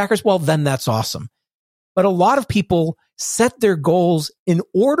 300-pound linebackers, well, then that's awesome. But a lot of people set their goals in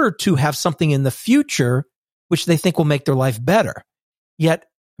order to have something in the future which they think will make their life better. Yet,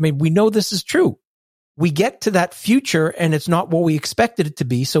 I mean, we know this is true. We get to that future and it's not what we expected it to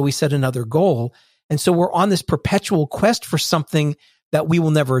be, so we set another goal. And so we're on this perpetual quest for something that we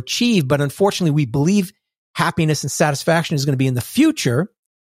will never achieve. But unfortunately, we believe happiness and satisfaction is going to be in the future,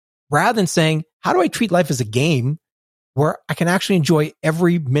 rather than saying, how do I treat life as a game where I can actually enjoy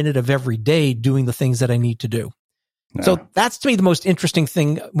every minute of every day doing the things that I need to do? Yeah. So that's, to me, the most interesting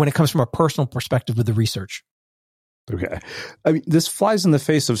thing when it comes from a personal perspective with the research. Okay. I mean, this flies in the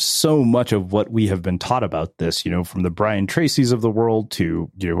face of so much of what we have been taught about this, from the Brian Tracy's of the world to,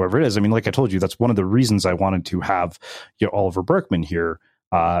 whoever it is. I mean, like I told you, that's one of the reasons I wanted to have, Oliver Burkeman here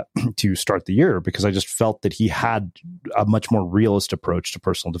to start the year, because I just felt that he had a much more realist approach to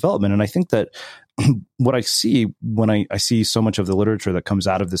personal development. And I think that what I see when I see so much of the literature that comes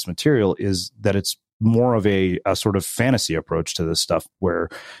out of this material is that it's more of a sort of fantasy approach to this stuff where,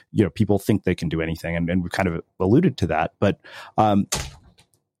 people think they can do anything. And we kind of alluded to that. But,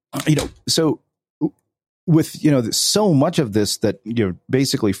 so with, so much of this that,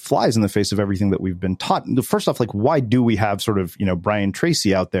 basically flies in the face of everything that we've been taught. First off, like, why do we have sort of, Brian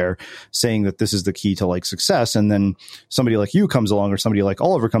Tracy out there saying that this is the key to like success? And then somebody like you comes along, or somebody like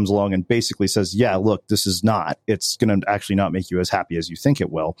Oliver comes along and basically says, yeah, look, this is not, it's going to actually not make you as happy as you think it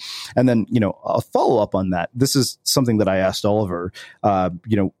will. And then, a follow up on that. This is something that I asked Oliver,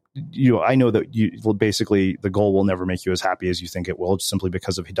 I know that basically the goal will never make you as happy as you think it will, simply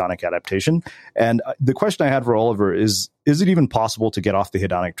because of hedonic adaptation. And the question I had for Oliver is it even possible to get off the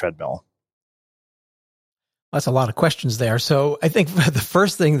hedonic treadmill? That's a lot of questions there. So I think the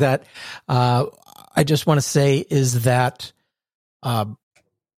first thing that I just want to say is that I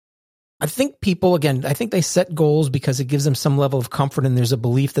think people, again, I think they set goals because it gives them some level of comfort and there's a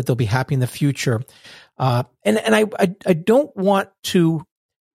belief that they'll be happy in the future. And I don't want to.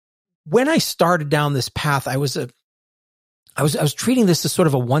 When I started down this path, I was treating this as sort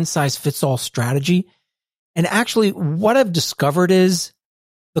of a one-size-fits-all strategy. And actually, what I've discovered is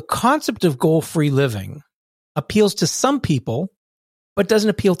the concept of goal-free living appeals to some people, but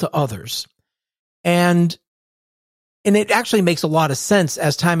doesn't appeal to others. And it actually makes a lot of sense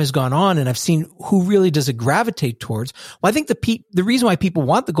as time has gone on, and I've seen who really does it gravitate towards. Well, I think the reason why people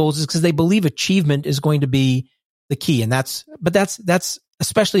want the goals is because they believe achievement is going to be the key. And that's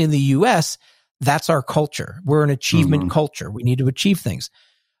especially in the US, that's our culture. We're an achievement culture. We need to achieve things.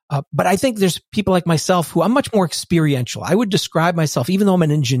 But I think there's people like myself who I'm much more experiential. I would describe myself, even though I'm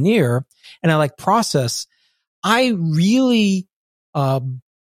an engineer and I like process, I really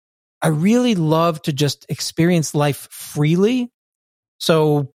love to just experience life freely.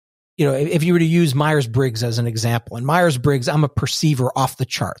 So, if you were to use Myers-Briggs as an example, and Myers-Briggs, I'm a perceiver off the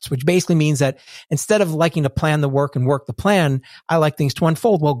charts, which basically means that instead of liking to plan the work and work the plan, I like things to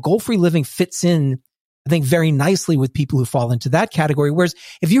unfold. Well, goal-free living fits in, I think, very nicely with people who fall into that category. Whereas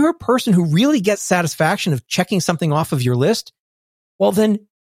if you're a person who really gets satisfaction of checking something off of your list, well, then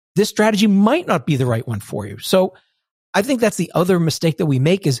this strategy might not be the right one for you. So I think that's the other mistake that we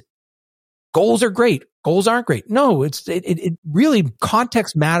make is goals are great. Goals aren't great. No, it really,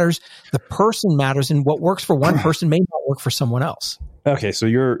 context matters. The person matters, and what works for one person may not work for someone else. Okay, so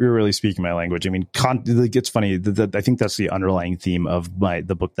you're really speaking my language. I mean, it's funny. I think that's the underlying theme of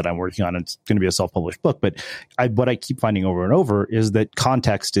the book that I'm working on. It's going to be a self-published book, but what I keep finding over and over is that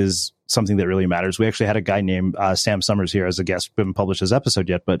context is something that really matters. We actually had a guy named Sam Summers here as a guest. We haven't published his episode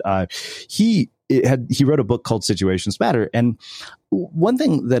yet, but he wrote a book called Situations Matter. And one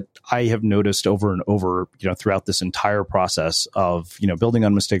thing that I have noticed over and over, throughout this entire process of, building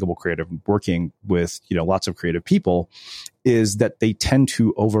unmistakable creative, working with, lots of creative people, is that they tend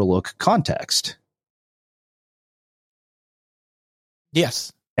to overlook context.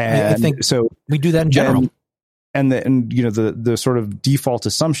 Yes. And I think so we do that in general. And the sort of default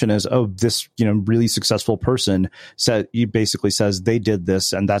assumption is, oh, this, really successful person he basically says they did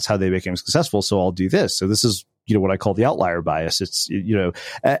this and that's how they became successful. So I'll do this. So this is, what I call the outlier bias. It's,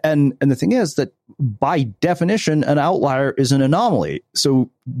 and the thing is that by definition, an outlier is an anomaly.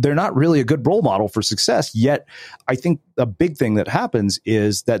 So they're not really a good role model for success. Yet I think a big thing that happens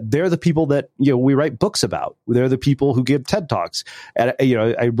is that they're the people that, we write books about. They're the people who give TED Talks. And,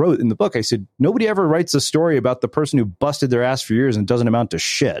 I wrote in the book, I said, nobody ever writes a story about the person who busted their ass for years and doesn't amount to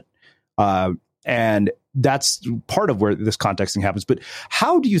shit. And that's part of where this context thing happens. But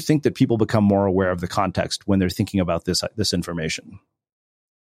how do you think that people become more aware of the context when they're thinking about this information?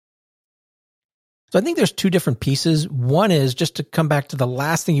 So I think there's two different pieces. One is, just to come back to the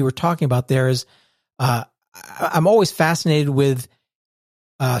last thing you were talking about there, is I'm always fascinated with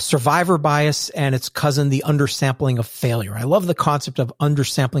survivor bias and its cousin, the undersampling of failure. I love the concept of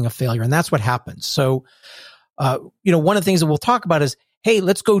undersampling of failure, and that's what happens. So, one of the things that we'll talk about is, hey,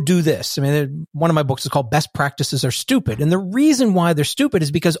 let's go do this. I mean, one of my books is called Best Practices Are Stupid. And the reason why they're stupid is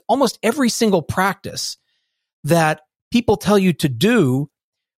because almost every single practice that people tell you to do,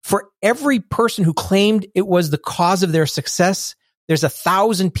 for every person who claimed it was the cause of their success, there's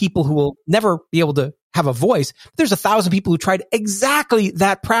 1,000 people who will never be able to have a voice. There's 1,000 people who tried exactly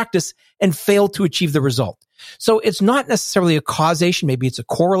that practice and failed to achieve the result. So it's not necessarily a causation. Maybe it's a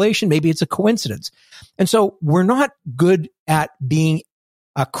correlation. Maybe it's a coincidence. And so we're not good at being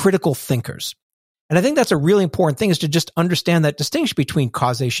critical thinkers. And I think that's a really important thing, is to just understand that distinction between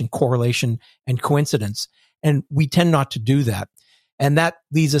causation, correlation, and coincidence. And we tend not to do that. And that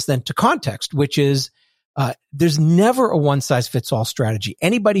leads us then to context, which is there's never a one-size-fits-all strategy.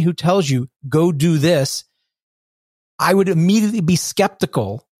 Anybody who tells you, go do this, I would immediately be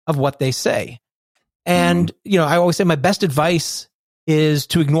skeptical of what they say. And, I always say my best advice is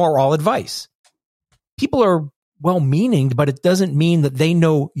to ignore all advice. People are well-meaning, but it doesn't mean that they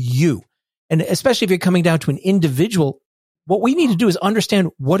know you. And especially if you're coming down to an individual, what we need to do is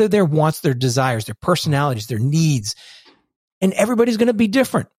understand what are their wants, their desires, their personalities, their needs. And everybody's going to be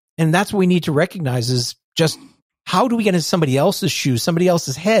different. And that's what we need to recognize, is just how do we get into somebody else's shoes, somebody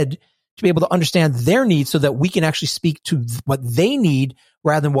else's head, to be able to understand their needs so that we can actually speak to what they need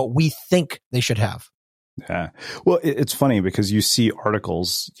rather than what we think they should have. Yeah. Well, it's funny because you see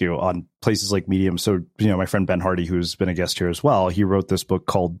articles, on places like Medium. So, my friend Ben Hardy, who's been a guest here as well, he wrote this book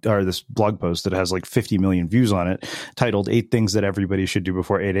this blog post that has like 50 million views on it, titled 8 Things That Everybody Should Do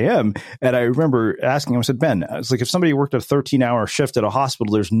Before 8 a.m. And I remember asking him, I said, Ben, I was like, if somebody worked a 13-hour shift at a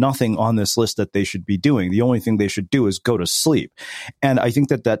hospital, there's nothing on this list that they should be doing. The only thing they should do is go to sleep. And I think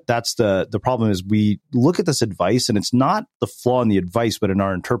that's the problem, is we look at this advice and it's not the flaw in the advice, but in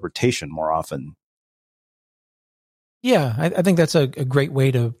our interpretation more often. Yeah, I think that's a great way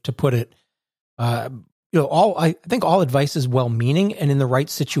to put it. I think all advice is well-meaning, and in the right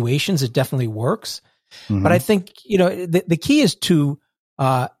situations, it definitely works. Mm-hmm. But I think, the key is to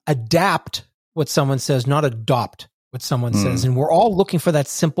adapt what someone says, not adopt what someone says. And we're all looking for that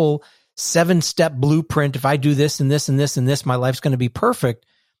simple 7-step blueprint. If I do this and this and this and this, my life's going to be perfect.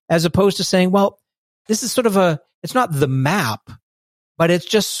 As opposed to saying, well, this is sort of it's not the map, but it's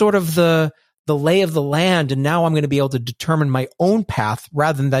just sort of the lay of the land. And now I'm going to be able to determine my own path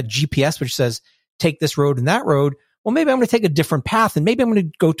rather than that GPS, which says, take this road and that road. Well, maybe I'm going to take a different path, and maybe I'm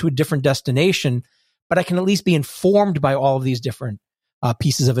going to go to a different destination, but I can at least be informed by all of these different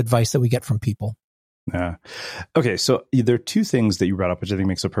pieces of advice that we get from people. Yeah. Okay. So there are two things that you brought up, which I think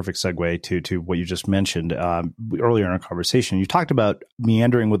makes a perfect segue to what you just mentioned earlier in our conversation. You talked about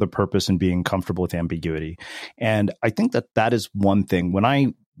meandering with a purpose and being comfortable with ambiguity. And I think that is one thing. When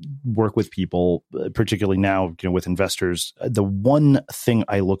I work with people, particularly now, with investors, the one thing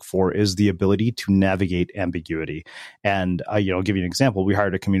I look for is the ability to navigate ambiguity. And I'll give you an example. We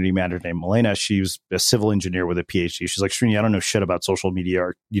hired a community manager named Milena. She's a civil engineer with a PhD. She's like, Srini, I don't know shit about social media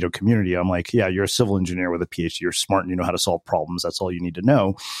or community. I'm like, yeah, you're a civil engineer with a PhD. You're smart and you know how to solve problems. That's all you need to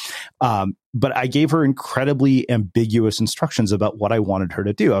know. But I gave her incredibly ambiguous instructions about what I wanted her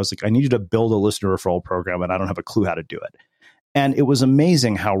to do. I was like, I need you to build a listener referral program, and I don't have a clue how to do it. And it was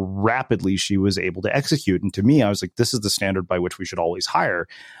amazing how rapidly she was able to execute. And to me, I was like, this is the standard by which we should always hire.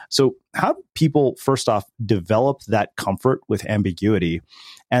 So how do people, first off, develop that comfort with ambiguity?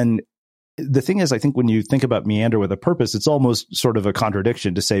 And the thing is, I think when you think about meander with a purpose, it's almost sort of a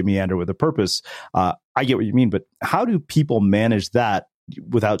contradiction to say meander with a purpose. I get what you mean, but how do people manage that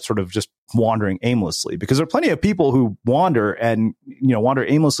without sort of just wandering aimlessly? Because there are plenty of people who wander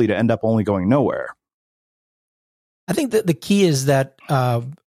aimlessly to end up only going nowhere. I think that the key is that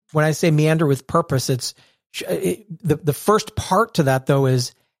when I say meander with purpose, the first part to that, though,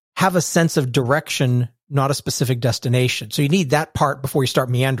 is have a sense of direction, not a specific destination. So you need that part before you start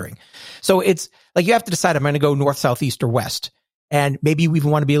meandering. So it's like you have to decide, am I going to go north, south, east, or west? And maybe you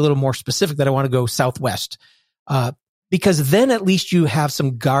even want to be a little more specific that I want to go southwest. Because then at least you have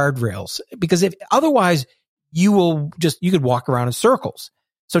some guardrails. Because if otherwise you could walk around in circles.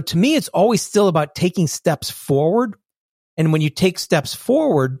 So to me, it's always still about taking steps forward. And when you take steps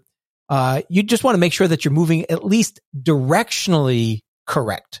forward, you just want to make sure that you're moving at least directionally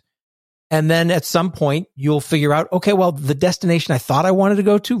correct. And then at some point, you'll figure out, okay, well, the destination I thought I wanted to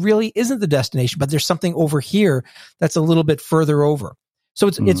go to really isn't the destination, but there's something over here that's a little bit further over. So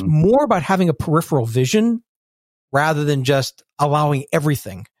it's more about having a peripheral vision rather than just allowing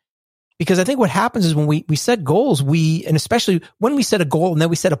everything. Because I think what happens is when we set goals, and especially when we set a goal and then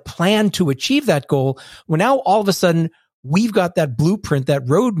we set a plan to achieve that goal, well, now all of a sudden we've got that blueprint, that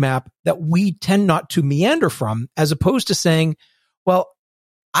roadmap that we tend not to meander from, as opposed to saying, well,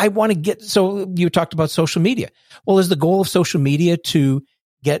 I want to get, so you talked about social media. Well, is the goal of social media to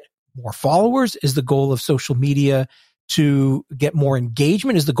get more followers? Is the goal of social media to get more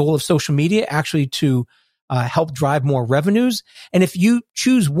engagement? Is the goal of social media actually to help drive more revenues? And if you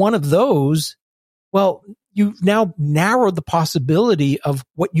choose one of those, well, you've now narrowed the possibility of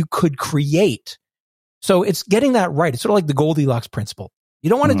what you could create. So it's getting that right. It's sort of like the Goldilocks principle. You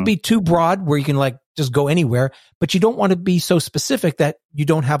don't want it to be too broad where you can just go anywhere, but you don't want to be so specific that you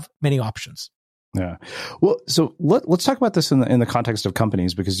don't have many options. Yeah. Well, so let's talk about this in the context of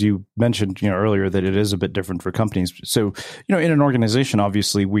companies, because you mentioned, earlier that it is a bit different for companies. So, in an organization,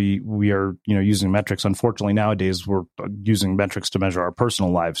 obviously we are, using metrics. Unfortunately, nowadays we're using metrics to measure our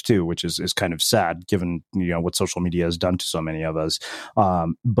personal lives too, which is kind of sad given, what social media has done to so many of us.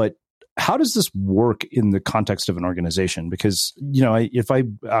 But how does this work in the context of an organization? Because,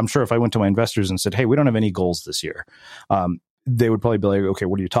 I'm sure if I went to my investors and said, hey, we don't have any goals this year, they would probably be like, okay,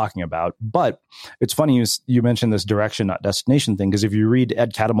 what are you talking about? But it's funny you mentioned this direction, not destination thing, because if you read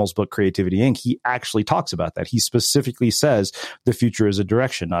Ed Catmull's book, Creativity Inc., he actually talks about that. He specifically says the future is a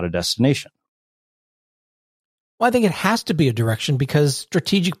direction, not a destination. Well, I think it has to be a direction because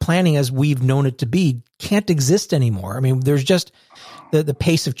strategic planning, as we've known it to be, can't exist anymore. I mean, there's just the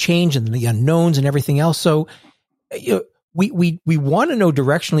pace of change and the unknowns and everything else. So we want to know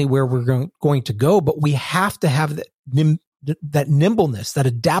directionally where we're going to go, but we have to have that nimbleness, that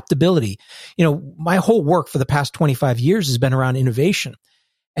adaptability. My whole work for the past 25 years has been around innovation.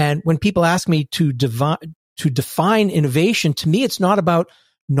 And when people ask me to define innovation, to me, it's not about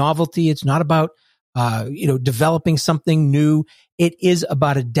novelty. It's not about, developing something new. It is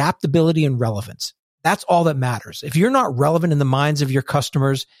about adaptability and relevance. That's all that matters. If you're not relevant in the minds of your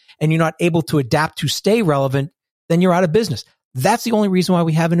customers and you're not able to adapt to stay relevant, then you're out of business. That's the only reason why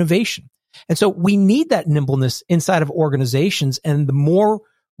we have innovation. And so we need that nimbleness inside of organizations. And the more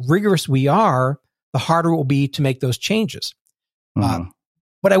rigorous we are, the harder it will be to make those changes.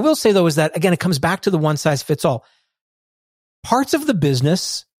 What I will say, though, is that, again, it comes back to the one size fits all. Parts of the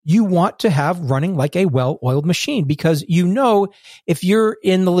business you want to have running like a well-oiled machine, because if you're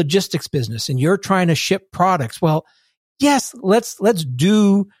in the logistics business and you're trying to ship products, well, yes, let's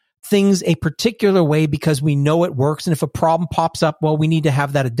do things a particular way because we know it works. And if a problem pops up, well, we need to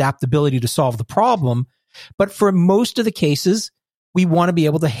have that adaptability to solve the problem. But for most of the cases, we want to be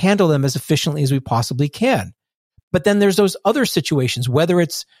able to handle them as efficiently as we possibly can. But then there's those other situations, whether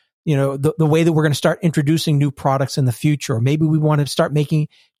it's, the way that we're going to start introducing new products in the future, or maybe we want to start making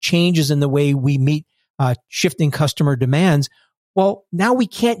changes in the way we meet shifting customer demands. Well, now we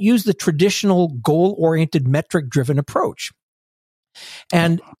can't use the traditional goal-oriented, metric-driven approach.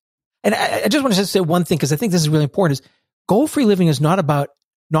 And I just want to say one thing, because I think this is really important, is goal-free living is not about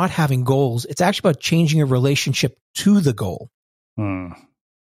not having goals. It's actually about changing your relationship to the goal. And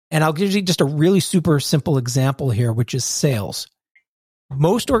I'll give you just a really super simple example here, which is sales.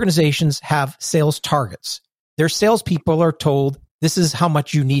 Most organizations have sales targets. Their salespeople are told, this is how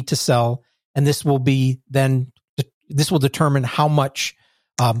much you need to sell, and this will determine how much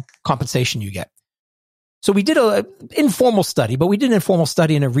compensation you get. So we did an informal study,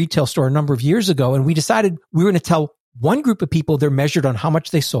 in a retail store a number of years ago, and we decided we were going to tell one group of people they're measured on how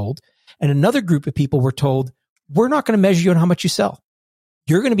much they sold, and another group of people were told, we're not going to measure you on how much you sell.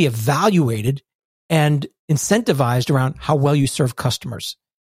 You're going to be evaluated and incentivized around how well you serve customers.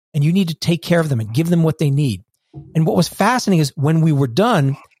 And you need to take care of them and give them what they need. And what was fascinating is when we were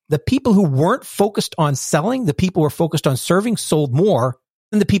done, the people who weren't focused on selling, the people who were focused on serving, sold more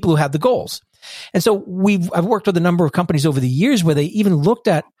than the people who had the goals. And so I've worked with a number of companies over the years where they even looked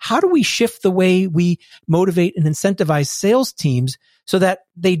at how do we shift the way we motivate and incentivize sales teams so that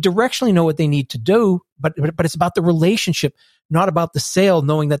they directionally know what they need to do, but it's about the relationship, not about the sale,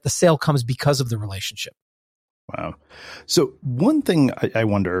 knowing that the sale comes because of the relationship. Wow. So one thing I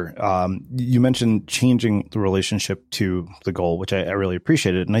wonder, you mentioned changing the relationship to the goal, which I really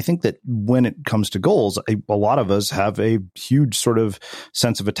appreciated. And I think that when it comes to goals, a lot of us have a huge sort of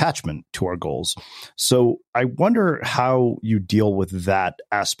sense of attachment to our goals. So I wonder how you deal with that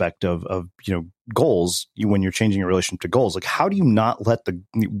aspect of goals when you're changing your relationship to goals. Like, how do you not let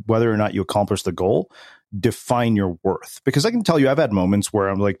whether or not you accomplish the goal define your worth? Because I can tell you, I've had moments where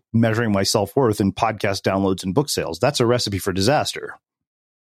I'm like measuring my self-worth in podcast downloads and book sales. That's a recipe for disaster.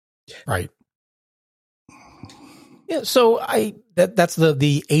 Right. Yeah. So that's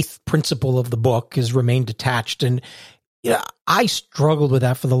the eighth principle of the book, is remain detached. And I struggled with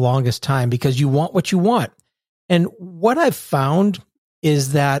that for the longest time, because you want what you want. And what I've found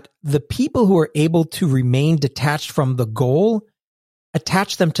is that the people who are able to remain detached from the goal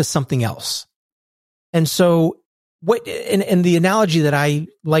attach them to something else. And so and the analogy that I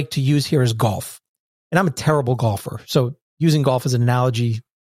like to use here is golf. And I'm a terrible golfer. So using golf as an analogy,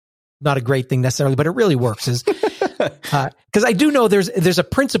 not a great thing necessarily, but it really works, is because I do know there's a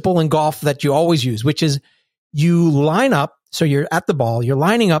principle in golf that you always use, which is you line up. So you're at the ball, you're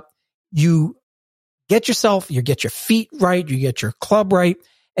lining up, you get your feet right, you get your club right,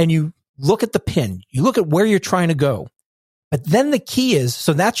 and you look at the pin, you look at where you're trying to go. But then the key is,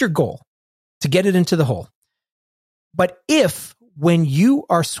 so that's your goal, to get it into the hole. But when you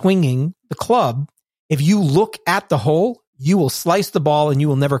are swinging the club, if you look at the hole, you will slice the ball and you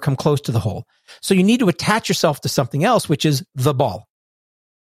will never come close to the hole. So you need to attach yourself to something else, which is the ball.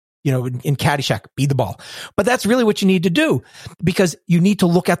 In Caddyshack, be the ball. But that's really what you need to do, because you need to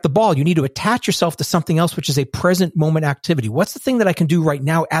look at the ball. You need to attach yourself to something else, which is a present moment activity. What's the thing that I can do right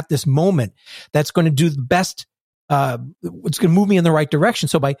now at this moment that's going to do the best? It's going to move me in the right direction.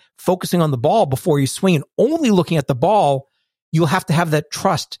 So by focusing on the ball before you swing and only looking at the ball, you'll have to have that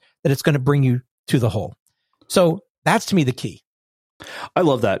trust that it's going to bring you to the hole. So that's, to me, the key. I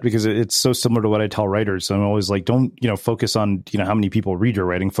love that, because it's so similar to what I tell writers. I'm always like, don't, focus on, how many people read your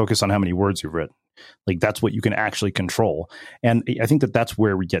writing, focus on how many words you've written. Like, that's what you can actually control. And I think that that's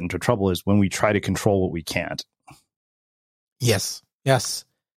where we get into trouble, is when we try to control what we can't. Yes,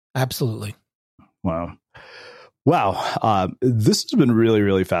 absolutely. Wow. This has been really,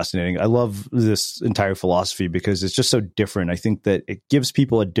 really fascinating. I love this entire philosophy because it's just so different. I think that it gives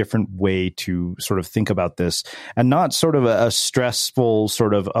people a different way to sort of think about this, and not sort of a stressful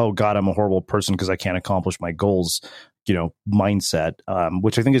sort of, oh God, I'm a horrible person because I can't accomplish my goals, mindset,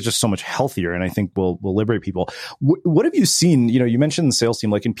 which I think is just so much healthier, and I think will liberate people. What have you seen? You mentioned the sales team,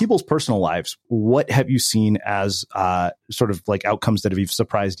 like in people's personal lives, what have you seen as sort of like outcomes that have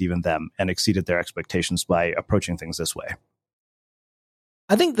surprised even them and exceeded their expectations by approaching things this way?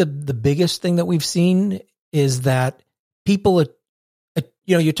 I think the biggest thing that we've seen is that people,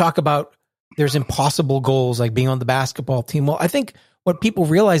 you talk about there's impossible goals like being on the basketball team. Well, I think what people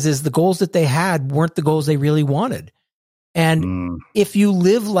realize is the goals that they had weren't the goals they really wanted. And if you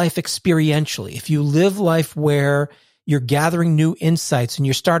live life experientially, if you live life where you're gathering new insights and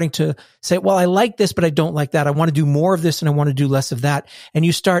you're starting to say, well, I like this, but I don't like that. I want to do more of this and I want to do less of that. And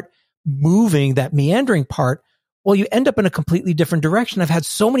you start moving that meandering part, well, you end up in a completely different direction. I've had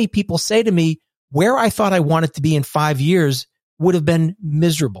so many people say to me, where I thought I wanted to be in 5 years would have been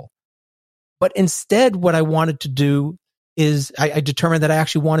miserable. But instead, what I wanted to do is I determined that I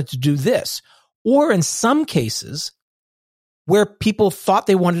actually wanted to do this. Or in some cases, where people thought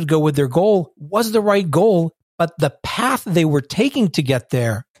they wanted to go with their goal was the right goal, but the path they were taking to get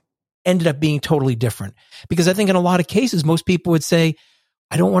there ended up being totally different. Because I think in a lot of cases, most people would say,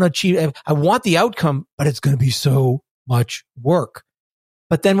 I don't want to achieve, I want the outcome, but it's going to be so much work.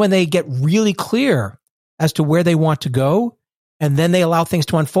 But then when they get really clear as to where they want to go, and then they allow things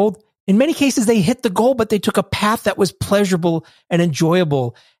to unfold, in many cases, they hit the goal, but they took a path that was pleasurable and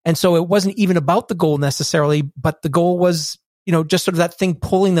enjoyable. And so it wasn't even about the goal necessarily, but the goal was, just sort of that thing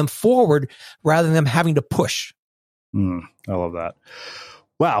pulling them forward rather than them having to push. I love that.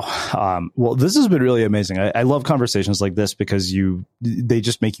 Wow. Well, this has been really amazing. I love conversations like this because they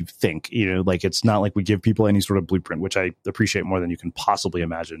just make you think, like it's not like we give people any sort of blueprint, which I appreciate more than you can possibly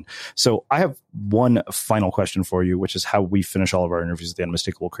imagine. So I have one final question for you, which is how we finish all of our interviews at the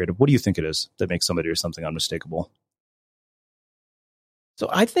Unmistakable Creative. What do you think it is that makes somebody or something unmistakable? So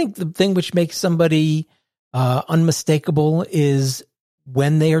I think the thing which makes somebody unmistakable is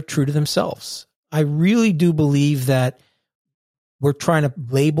when they are true to themselves. I really do believe that we're trying to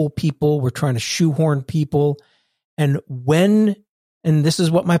label people. We're trying to shoehorn people. And this is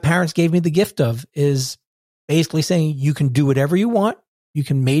what my parents gave me the gift of, is basically saying you can do whatever you want. You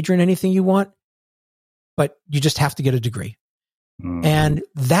can major in anything you want, but you just have to get a degree. And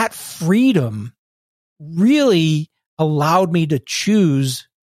that freedom really allowed me to choose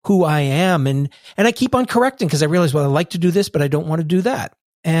who I am. And I keep on correcting because I realize, well, I like to do this, but I don't want to do that.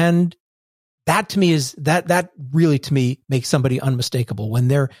 And that to me is that really to me makes somebody unmistakable when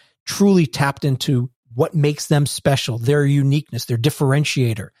they're truly tapped into what makes them special, their uniqueness, their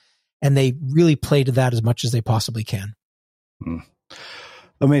differentiator, and they really play to that as much as they possibly can.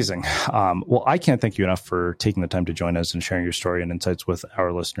 Amazing. Well, I can't thank you enough for taking the time to join us and sharing your story and insights with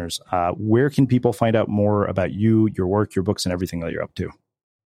our listeners. Where can people find out more about you, your work, your books, and everything that you're up to?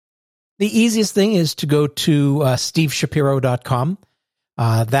 The easiest thing is to go to steveshapiro.com.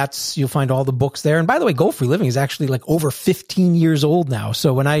 You'll find all the books there. And by the way, Goal Free Living is actually like over 15 years old now.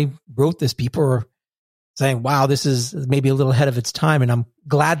 So when I wrote this, people were saying, wow, this is maybe a little ahead of its time. And I'm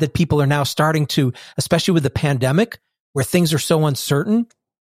glad that people are now starting to, especially with the pandemic, where things are so uncertain,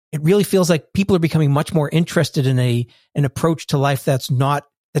 it really feels like people are becoming much more interested in an approach to life that's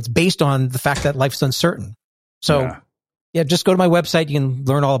based on the fact that life's uncertain. So yeah, just go to my website. You can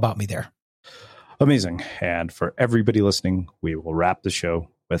learn all about me there. Amazing. And for everybody listening, we will wrap the show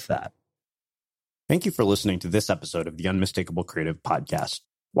with that. Thank you for listening to this episode of the Unmistakable Creative Podcast.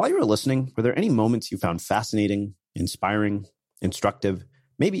 While you were listening, were there any moments you found fascinating, inspiring, instructive,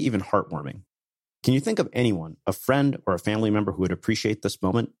 maybe even heartwarming? Can you think of anyone, a friend or a family member who would appreciate this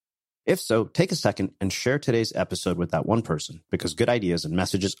moment? If so, take a second and share today's episode with that one person, because good ideas and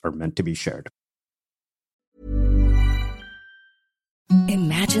messages are meant to be shared.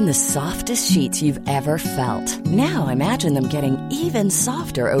 Imagine the softest sheets you've ever felt. Now imagine them getting even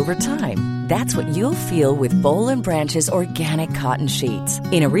softer over time. That's what you'll feel with Boll & Branch's organic cotton sheets.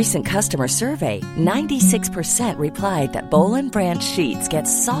 In a recent customer survey, 96% replied that Boll & Branch sheets get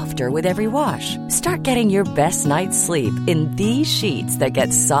softer with every wash. Start getting your best night's sleep in these sheets that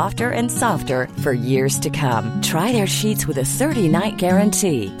get softer and softer for years to come. Try their sheets with a 30-night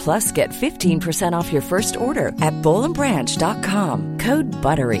guarantee. Plus, get 15% off your first order at bollandbranch.com. Code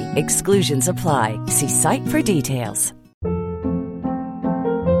BUTTERY. Exclusions apply. See site for details.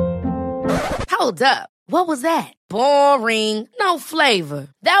 Hold up. What was that? Boring. No flavor.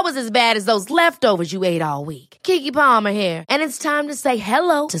 That was as bad as those leftovers you ate all week. Keke Palmer here. And it's time to say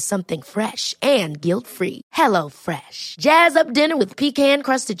hello to something fresh and guilt-free. Hello Fresh. Jazz up dinner with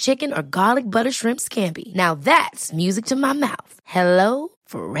pecan-crusted chicken or garlic butter shrimp scampi. Now that's music to my mouth. Hello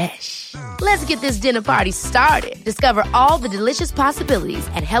Fresh. Let's get this dinner party started. Discover all the delicious possibilities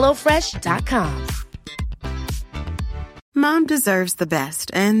at HelloFresh.com. Mom deserves the best,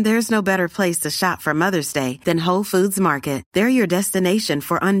 and there's no better place to shop for Mother's Day than Whole Foods Market. They're your destination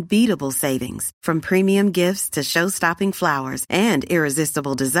for unbeatable savings, from premium gifts to show-stopping flowers and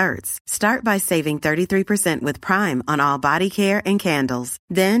irresistible desserts. Start by saving 33% with Prime on all body care and candles.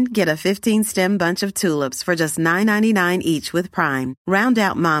 Then get a 15-stem bunch of tulips for just $9.99 each with Prime. Round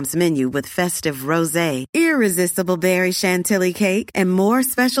out Mom's menu with festive rosé, irresistible berry chantilly cake, and more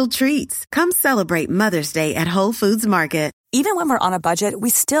special treats. Come celebrate Mother's Day at Whole Foods Market. Even when we're on a budget, we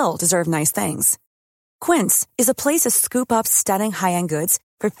still deserve nice things. Quince is a place to scoop up stunning high-end goods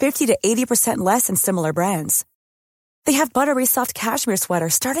for 50 to 80% less than similar brands. They have buttery soft cashmere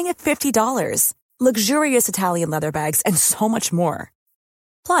sweaters starting at $50, luxurious Italian leather bags, and so much more.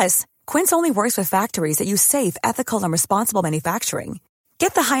 Plus, Quince only works with factories that use safe, ethical, and responsible manufacturing.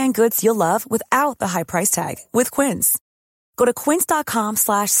 Get the high-end goods you'll love without the high price tag with Quince. Go to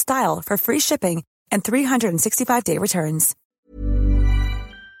quince.com/style for free shipping and 365-day returns.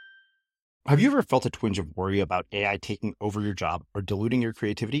 Have you ever felt a twinge of worry about AI taking over your job or diluting your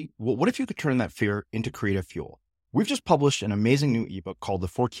creativity? Well, what if you could turn that fear into creative fuel? We've just published an amazing new ebook called The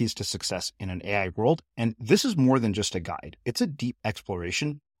 4 Keys to Success in an AI World, and this is more than just a guide. It's a deep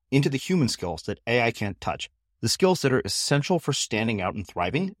exploration into the human skills that AI can't touch, the skills that are essential for standing out and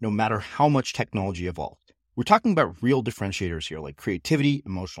thriving, no matter how much technology evolved. We're talking about real differentiators here, like creativity,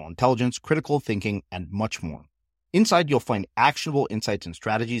 emotional intelligence, critical thinking, and much more. Inside, you'll find actionable insights and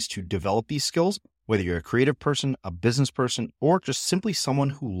strategies to develop these skills, whether you're a creative person, a business person, or just simply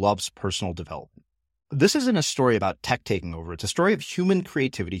someone who loves personal development. This isn't a story about tech taking over. It's a story of human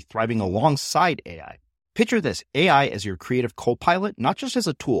creativity thriving alongside AI. Picture this, AI as your creative co-pilot, not just as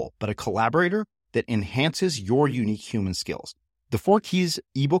a tool, but a collaborator that enhances your unique human skills. The 4 Keys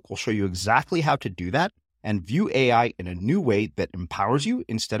ebook will show you exactly how to do that and view AI in a new way that empowers you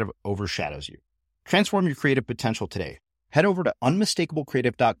instead of overshadows you. Transform your creative potential today. Head over to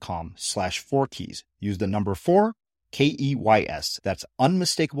unmistakablecreative.com/4keys. Use the number 4, KEYS. That's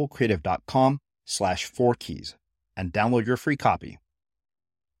unmistakablecreative.com/4keys and download your free copy.